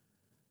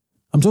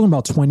 I'm talking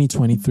about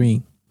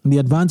 2023. And the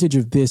advantage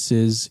of this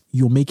is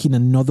you're making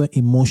another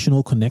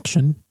emotional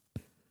connection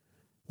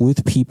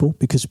with people,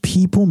 because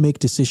people make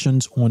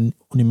decisions on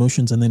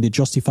emotions and then they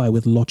justify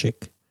with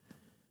logic.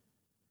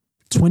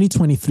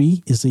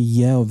 2023 is a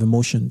year of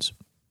emotions.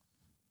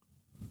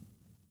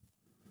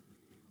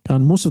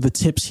 And most of the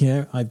tips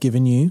here I've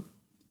given you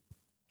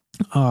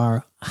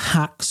are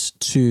hacks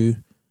to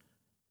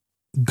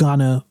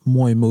garner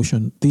more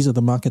emotion. These are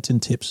the marketing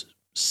tips,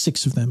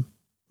 6 of them.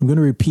 I'm going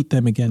to repeat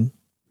them again.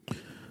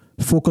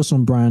 Focus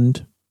on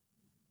brand.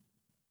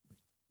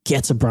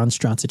 Get a brand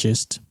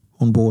strategist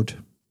on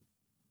board.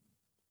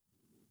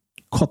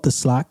 Cut the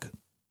slack.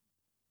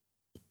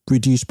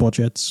 Reduce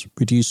budgets.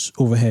 Reduce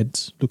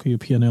overheads. Look at your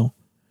P&L.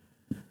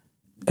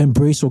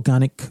 Embrace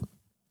organic.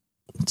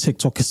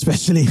 TikTok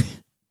especially.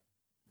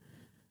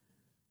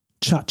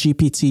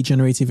 ChatGPT,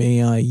 generative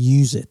AI.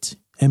 Use it.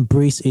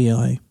 Embrace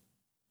AI.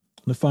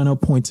 The final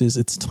point is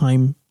it's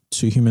time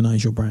to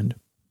humanize your brand.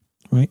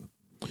 Right?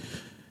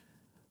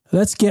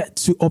 Let's get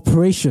to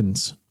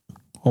operations.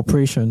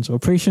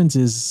 Operations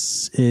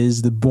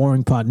is the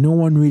boring part. No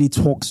one really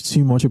talks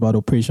too much about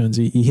operations.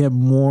 You hear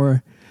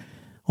more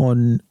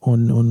on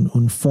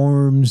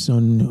forums,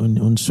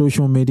 on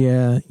social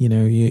media.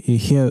 You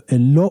hear a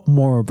lot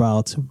more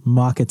about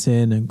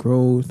marketing and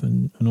growth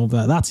and all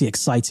that. That's the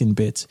exciting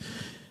bit.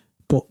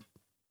 But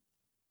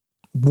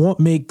what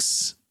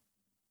makes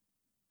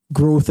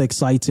growth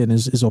exciting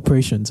is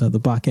operations at the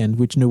back end,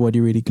 which nobody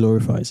really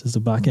glorifies as the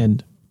back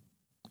end.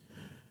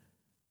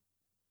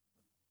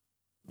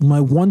 My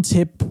one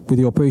tip with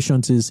the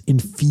operations is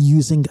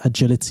infusing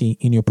agility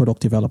in your product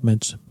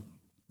development.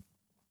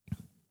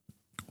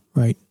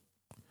 Right?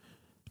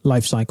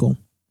 Life cycle.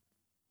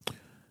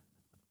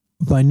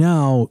 By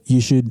now, you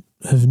should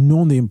have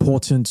known the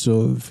importance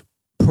of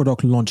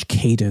product launch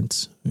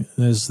cadence.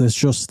 There's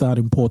just that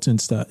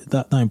importance,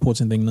 that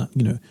important thing that,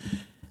 you know,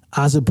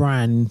 as a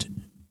brand,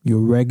 you're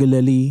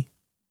regularly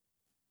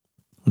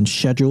on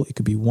schedule. It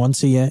could be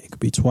once a year, it could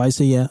be twice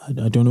a year.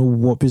 I don't know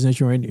what business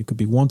you're in. It could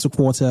be once a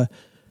quarter.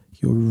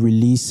 You're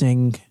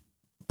releasing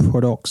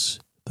products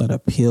that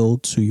appeal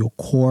to your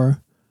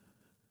core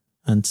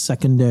and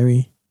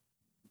secondary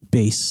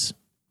base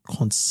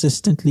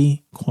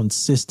consistently.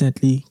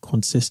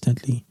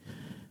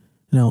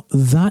 Now,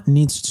 that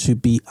needs to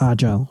be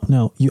agile.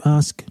 Now, you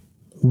ask,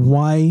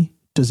 why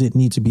does it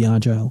need to be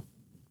agile?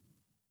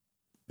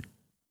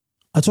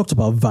 I talked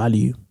about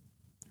value.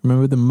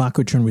 Remember the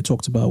macro trend we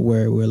talked about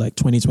where we're like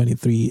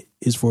 2023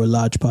 is for a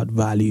large part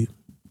value.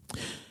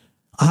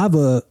 I have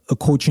a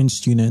coaching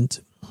student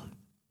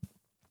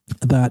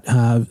that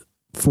have,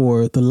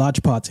 for the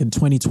large part in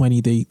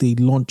 2020, they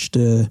launched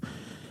it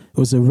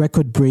was a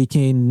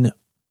record-breaking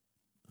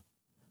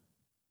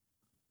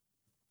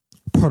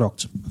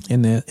product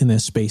in their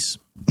space,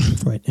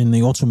 right, in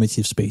the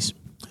automotive space.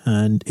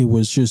 And it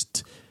was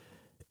just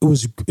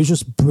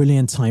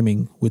brilliant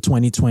timing with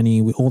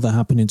 2020, with all that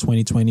happened in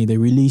 2020. They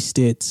released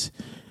it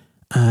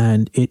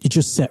and it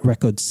just set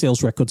records,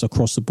 sales records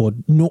across the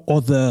board. No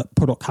other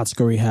product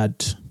category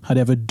had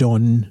ever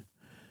done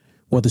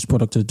what this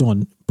product has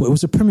done. But it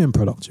was a premium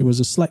product. It was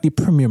a slightly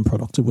premium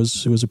product. It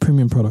was a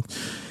premium product.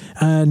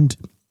 And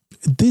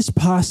this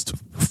past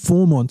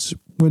 4 months,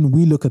 when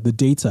we look at the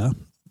data,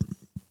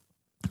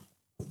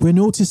 we're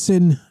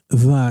noticing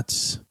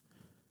that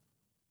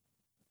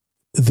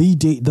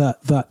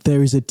that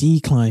there is a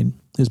decline.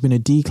 There's been a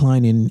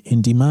decline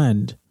in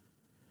demand.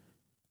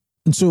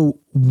 And so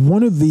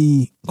one of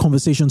the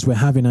conversations we're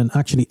having, and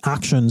actually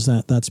actions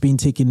that's being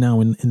taken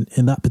now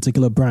in that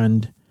particular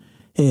brand,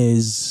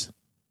 is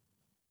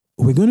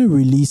we're going to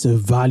release a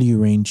value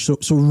range.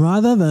 So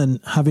rather than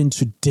having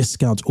to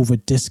discount over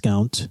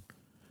discount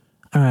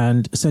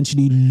and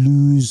essentially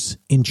lose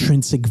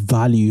intrinsic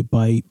value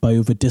by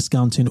over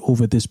discounting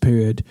over this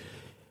period,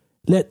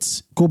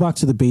 let's go back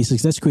to the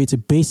basics. Let's create a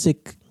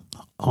basic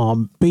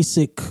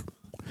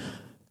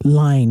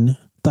line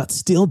that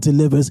still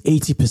delivers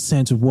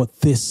 80% of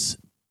what this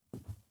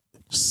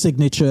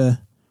signature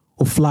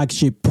or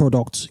flagship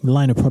product,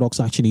 line of products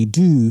actually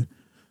do,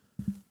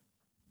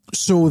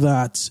 so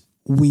that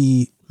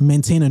we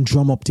maintain and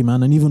drum up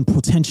demand and even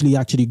potentially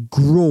actually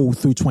grow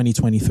through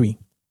 2023.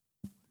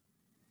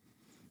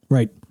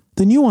 Right.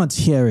 The nuance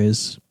here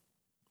is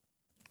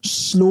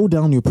slow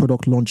down your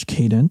product launch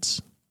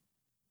cadence,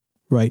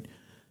 right?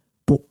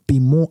 But be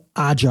more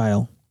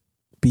agile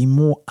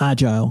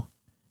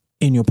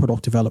in your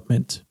product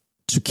development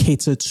to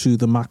cater to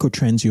the macro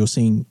trends you're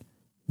seeing,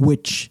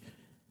 which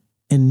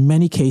in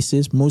many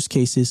cases, most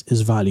cases,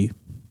 is value.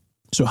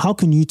 So how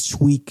can you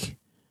tweak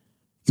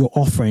your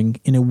offering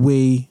in a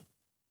way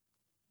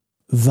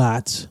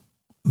that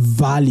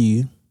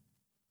value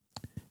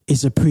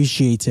is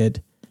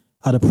appreciated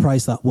at a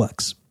price that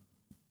works,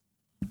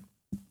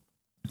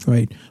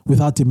 right?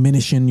 Without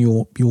diminishing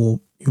your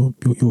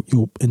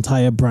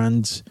entire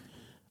brand's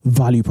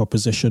value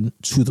proposition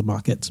to the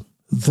market.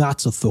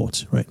 That's a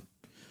thought, right?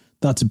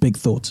 That's a big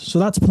thought. So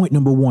that's point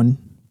number one.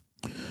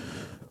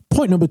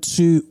 Point number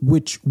two,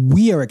 which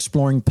we are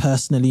exploring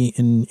personally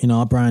in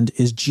our brand,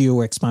 is geo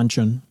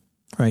expansion,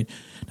 right?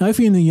 Now, if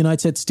you're in the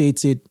United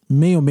States, it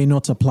may or may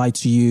not apply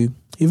to you.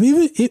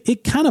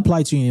 It can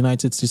apply to you in the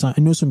United States. I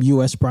know some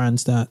US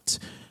brands that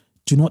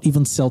do not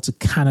even sell to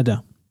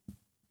Canada.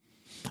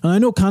 And I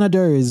know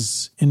Canada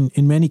is, in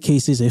many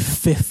cases, a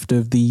fifth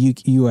of the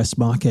US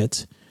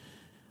market.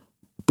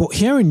 But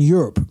here in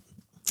Europe,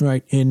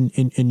 right,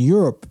 in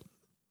Europe,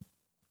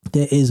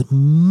 there is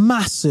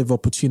massive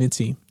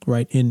opportunity,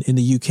 right, in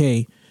the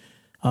UK.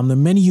 There are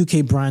many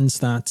UK brands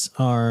that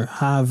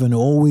have and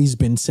always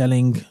been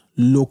selling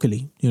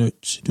locally,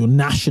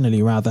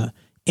 nationally rather,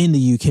 in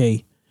the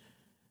UK.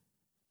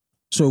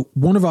 So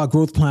one of our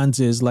growth plans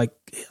is like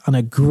an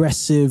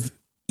aggressive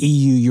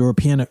EU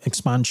European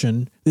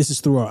expansion. This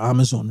is through our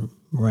Amazon,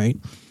 right?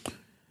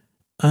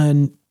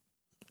 And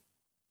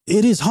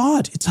it is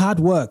hard. It's hard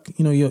work.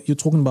 You're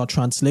talking about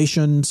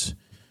translations.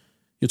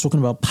 You're talking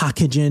about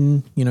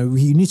packaging. You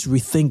need to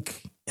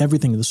rethink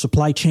everything. The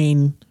supply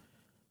chain,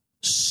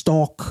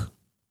 stock,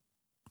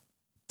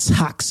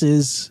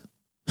 taxes.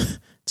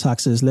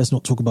 Taxes. Let's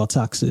not talk about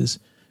taxes,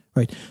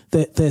 right?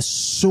 There's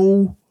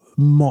so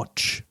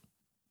much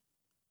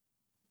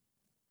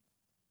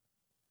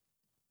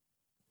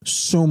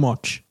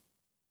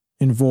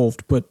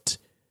involved. But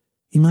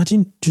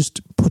imagine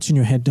just putting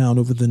your head down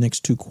over the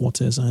next 2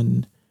 quarters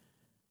and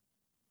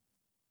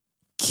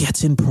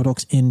getting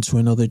products into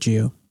another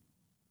geo.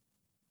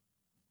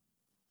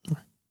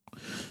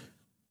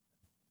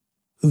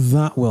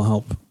 That will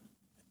help,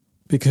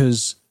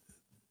 because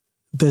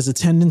there's a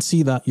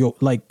tendency that you're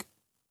like,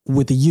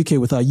 with the UK,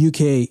 with our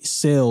UK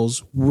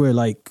sales, we're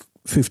like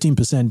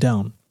 15%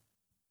 down.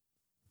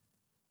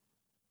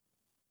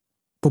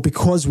 But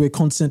because we're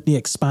constantly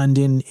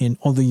expanding in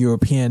other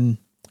European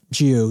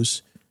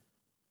geos,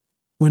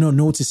 we're not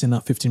noticing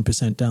that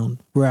 15%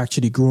 down. We're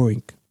actually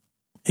growing,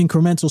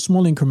 incremental,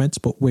 small increments,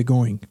 but we're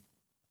going.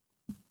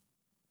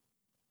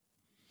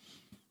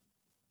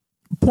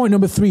 Point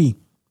number 3,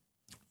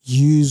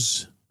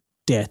 use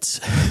debt.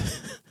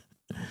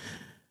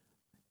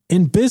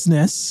 In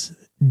business,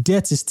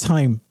 debt is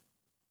time,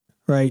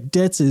 right?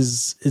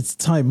 It's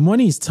time.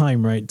 Money is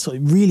time, right? So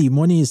really,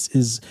 money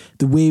is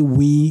the way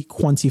we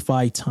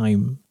quantify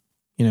time,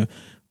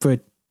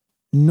 but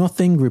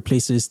nothing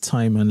replaces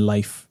time and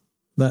life.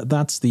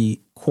 That's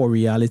the core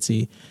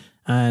reality.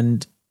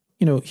 And,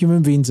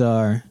 human beings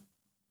are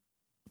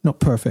not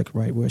perfect,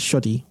 right? We're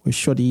shoddy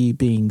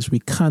beings. We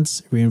can't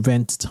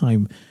reinvent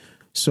time.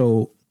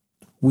 So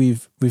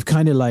we've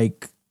kind of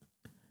like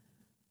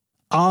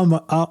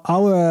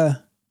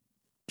our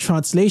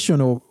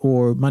translation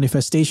or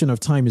manifestation of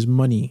time is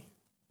money,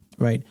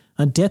 right?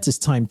 And debt is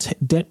time.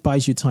 Debt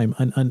buys you time.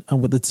 And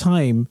with the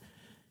time,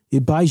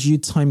 it buys you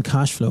time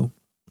cash flow.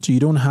 So you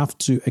don't have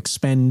to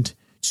expend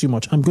too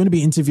much. I'm going to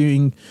be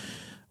interviewing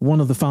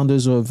one of the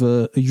founders of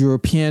a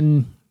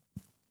European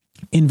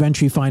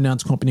inventory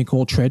finance company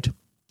called Tread.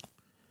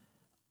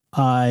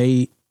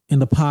 In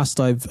the past,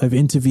 I've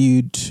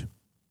interviewed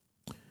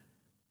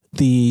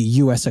the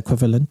US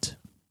equivalent.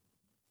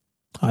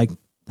 I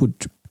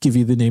would give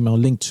you the name. I'll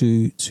link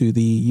to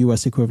the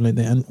US equivalent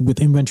there. And with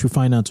inventory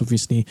finance,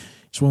 obviously,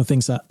 it's one of the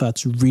things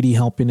that's really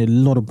helping a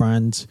lot of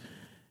brands.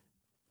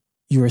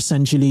 You're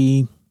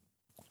essentially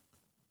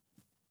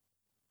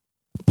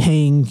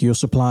paying your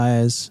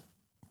suppliers,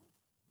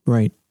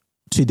 right,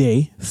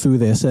 today through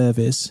their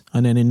service.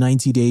 And then in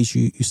 90 days,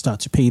 you start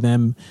to pay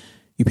them.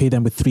 You pay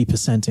them with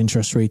 3%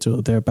 interest rate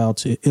or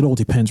thereabouts. It all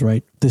depends,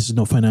 right? This is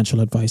no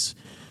financial advice.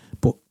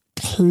 But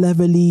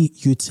cleverly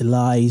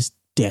utilize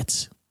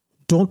debt.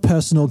 Don't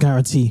personal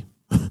guarantee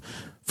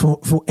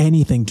for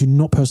anything. Do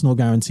not personal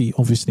guarantee,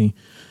 obviously.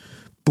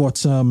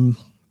 But,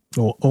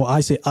 or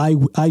I say,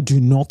 I do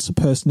not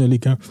personally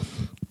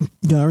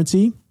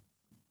guarantee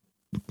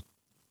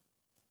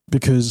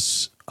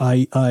because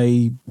I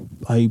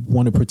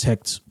want to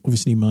protect,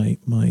 obviously, my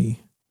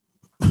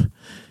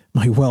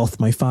wealth,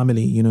 my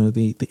family,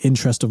 the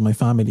interest of my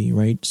family,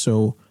 right?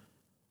 So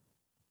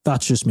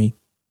that's just me.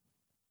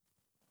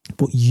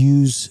 But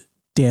use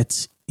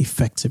debt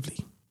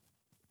effectively,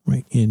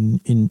 right? In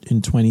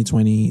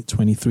 2020,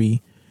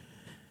 23.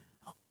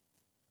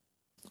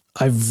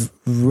 I've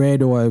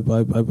read or I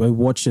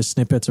watched a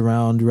snippet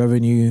around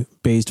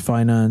revenue-based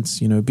finance,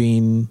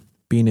 being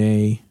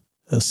a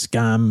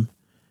scam.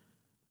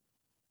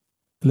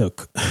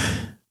 Look,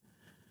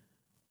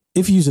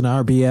 if you use an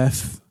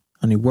RBF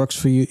and it works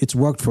for you, it's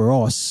worked for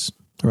us,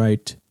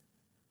 right?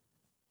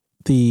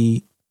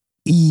 The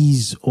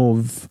ease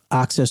of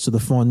access to the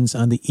funds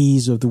and the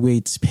ease of the way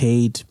it's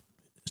paid,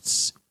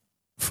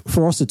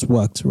 for us, it's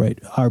worked, right?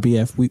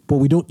 RBF, but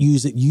we don't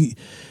use it.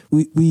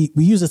 We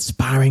use it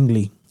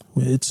sparingly.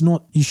 It's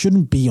not. You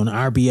shouldn't be on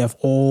RBF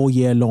all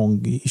year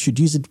long. You should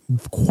use it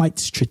quite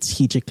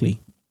strategically,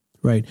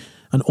 right?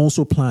 And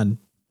also plan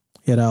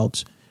it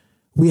out.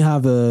 We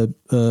have a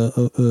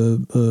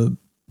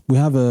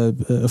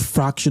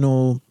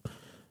fractional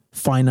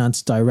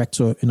finance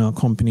director in our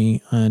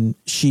company, and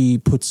she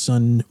puts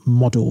on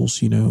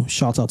models.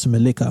 Shout out to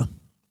Malika.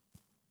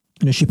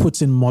 She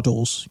puts in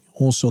models,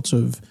 all sorts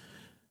of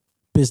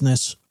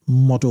business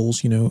models,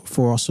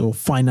 for us, or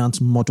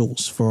finance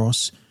models for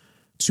us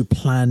to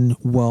plan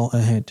well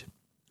ahead.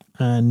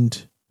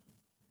 And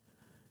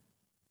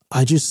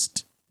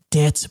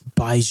debt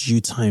buys you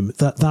time.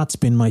 That's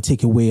been my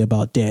takeaway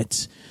about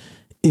debt.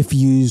 If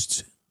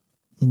used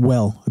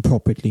well,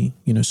 appropriately,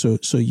 so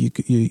you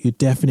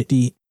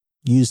definitely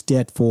use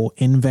debt for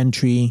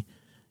inventory,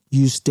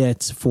 use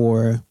debt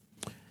for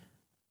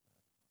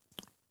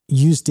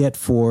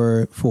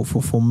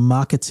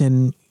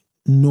marketing,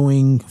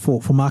 knowing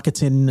for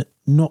marketing,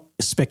 not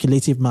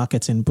speculative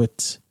marketing,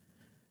 but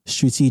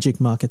strategic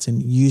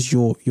marketing. Use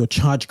your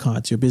charge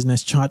cards, your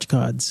business charge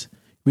cards.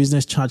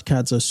 Business charge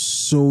cards are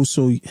so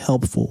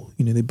helpful.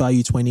 They buy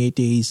you 28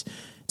 days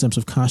in terms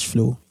of cash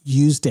flow.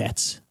 Use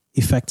debt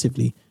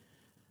effectively.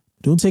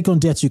 Don't take on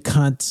debt you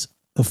can't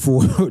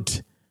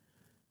afford.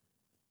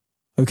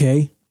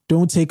 Okay?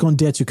 Don't take on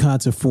debt you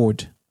can't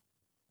afford.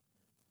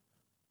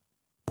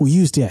 But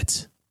use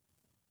debt.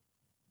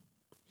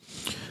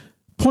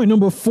 Point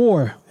number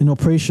 4 in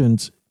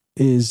operations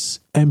is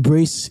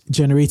embrace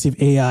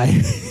generative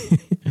AI.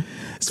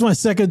 It's my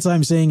second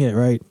time saying it,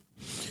 right?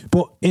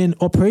 But in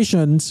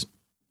operations,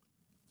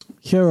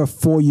 here are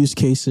 4 use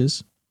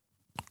cases: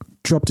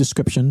 drop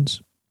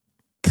descriptions,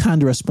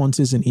 canned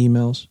responses in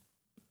emails,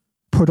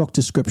 product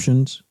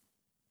descriptions,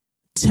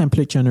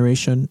 template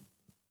generation.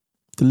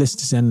 The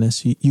list is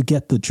endless. You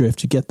get the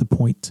drift. You get the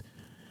point.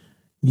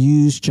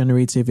 Use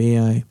generative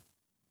AI.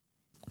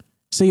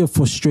 Say you're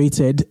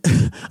frustrated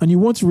and you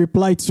want to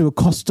reply to a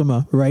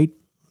customer, right?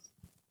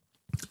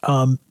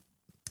 You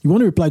want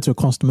to reply to a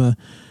customer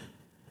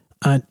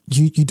and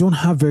you don't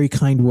have very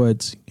kind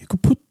words. You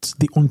could put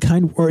the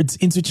unkind words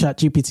into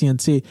ChatGPT and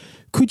say,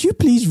 could you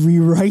please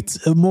rewrite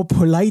a more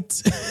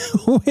polite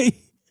way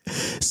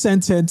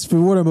sentence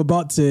for what I'm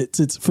about to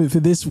for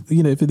this,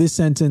 for this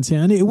sentence here,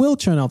 and it will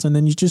turn out, and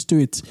then you just do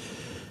it.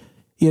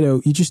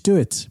 You just do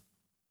it.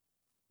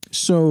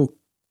 So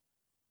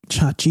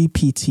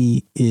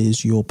ChatGPT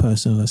is your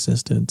personal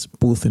assistant,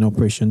 both in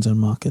operations and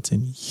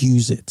marketing.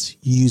 Use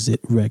it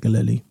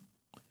regularly.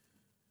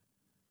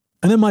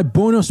 And then my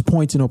bonus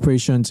point in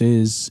operations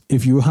is,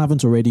 if you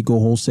haven't already, go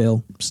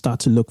wholesale. Start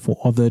to look for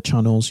other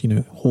channels.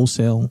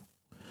 Wholesale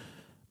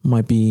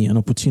might be an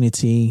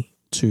opportunity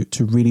to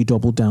really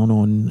double down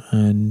on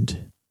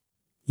and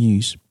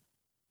use.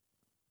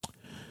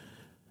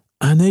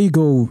 And there you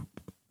go,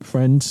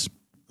 friends.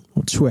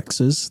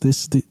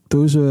 2Xs.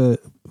 Those are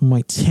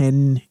my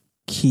 10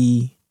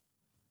 key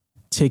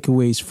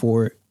takeaways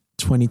for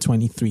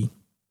 2023.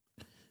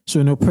 So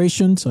in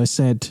operations, I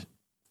said,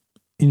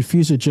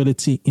 infuse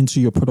agility into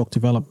your product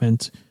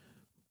development,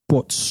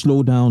 but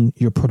slow down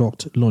your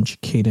product launch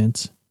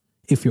cadence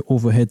if your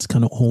overheads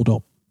cannot hold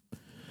up.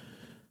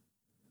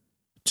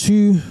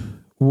 2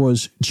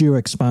 was geo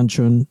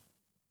expansion.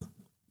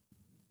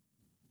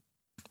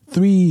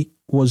 3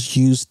 was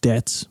use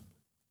debt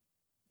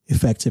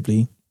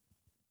effectively.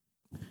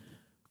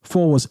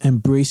 4 was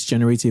embrace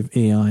generative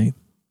AI.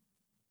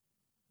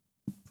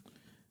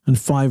 And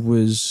 5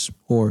 was,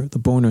 or the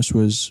bonus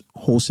was,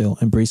 wholesale.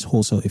 Embrace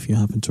wholesale if you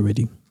haven't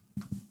already.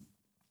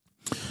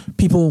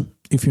 People,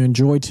 if you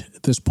enjoyed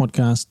this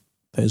podcast,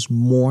 there's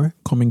more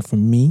coming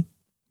from me.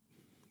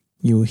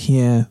 You'll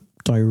hear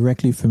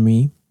directly from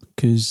me,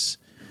 because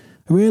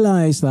I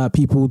realize that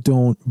people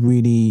don't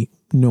really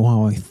know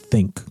how I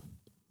think.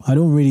 I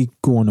don't really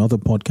go on other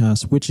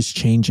podcasts, which is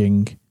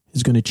changing.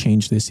 It's going to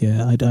change this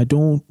year.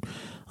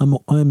 I'm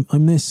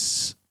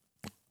this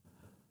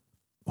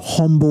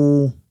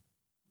humble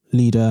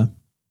leader,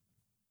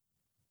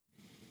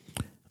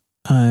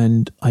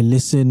 and I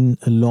listen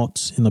a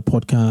lot in the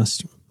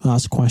podcast,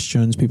 ask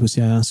questions. People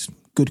say I ask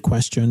good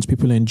questions.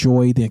 People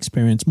enjoy the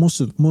experience.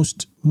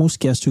 Most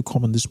guests who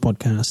come on this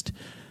podcast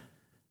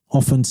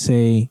often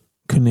say,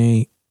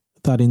 Kune,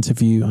 that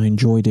interview, I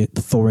enjoyed it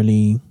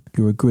thoroughly.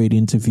 You're a great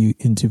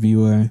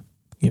interviewer,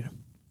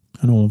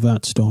 and all of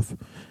that stuff.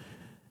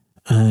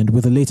 And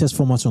with the latest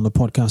format on the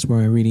podcast, where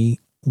I really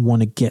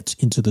want to get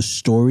into the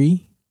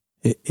story,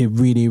 it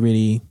really,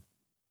 really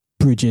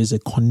bridges a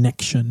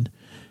connection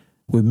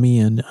with me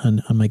and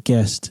my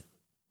guest.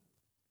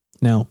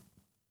 Now,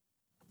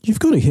 you've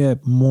got to hear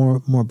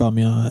more about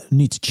me. I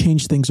need to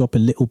change things up a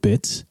little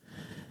bit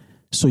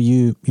so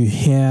you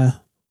hear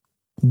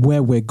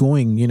where we're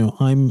going.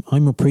 I'm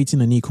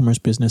operating an e-commerce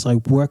business. I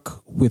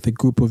work with a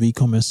group of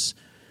e-commerce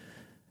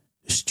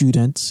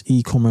students,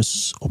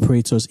 e-commerce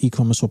operators,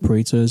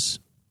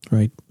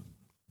 right?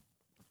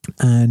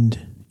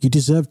 And you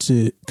deserve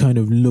to kind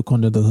of look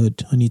under the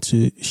hood. I need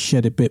to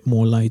shed a bit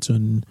more light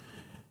on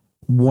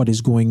what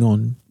is going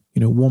on,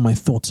 what my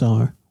thoughts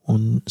are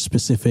on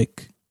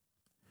specific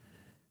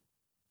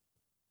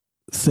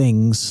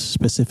things,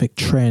 specific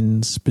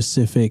trends,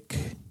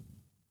 specific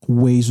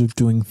ways of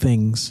doing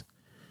things.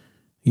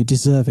 You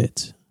deserve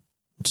it.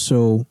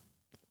 So,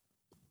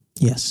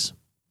 yes,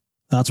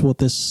 that's what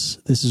this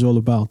is all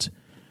about.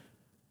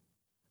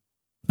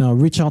 Now,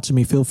 reach out to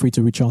me. Feel free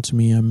to reach out to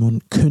me. I'm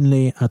on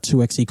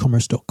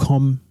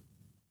kunle@2xecommerce.com.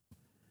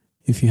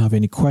 If you have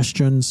any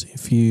questions,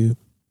 if you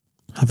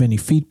have any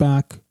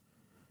feedback,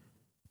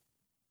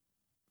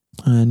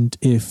 and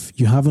if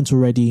you haven't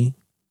already,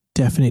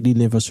 definitely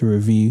leave us a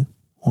review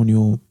on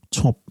your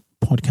top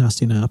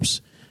podcasting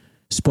apps.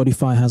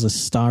 Spotify has a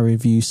star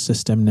review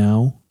system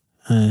now,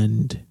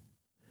 and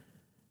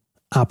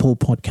Apple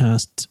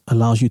Podcast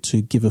allows you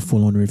to give a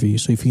full-on review.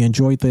 So if you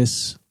enjoyed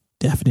this,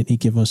 definitely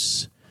give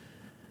us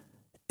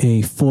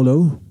a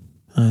follow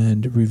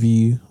and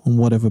review on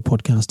whatever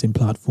podcasting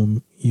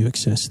platform you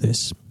access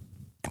this.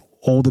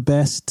 All the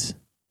best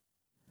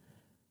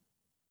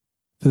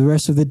for the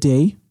rest of the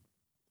day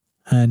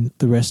and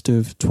the rest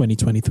of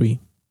 2023.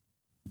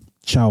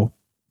 Ciao.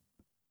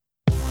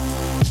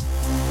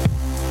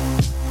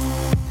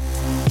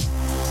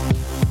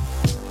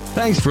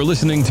 Thanks for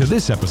listening to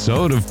this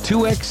episode of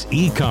 2X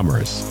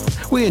E-Commerce.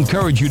 We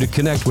encourage you to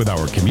connect with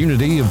our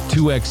community of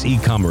 2X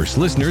E-Commerce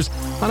listeners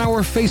on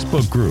our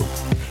Facebook group,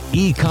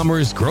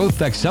 E-Commerce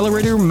Growth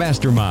Accelerator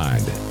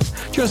Mastermind.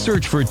 Just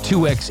search for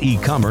 2X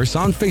E-Commerce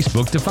on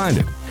Facebook to find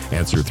it.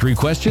 Answer 3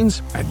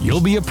 questions and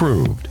you'll be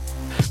approved.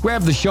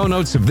 Grab the show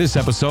notes of this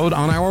episode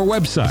on our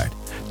website,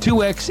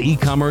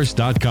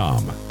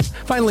 2xecommerce.com.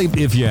 Finally,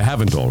 if you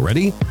haven't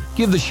already,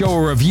 give the show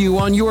a review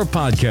on your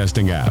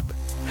podcasting app.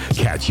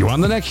 Catch you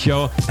on the next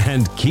show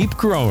and keep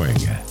growing.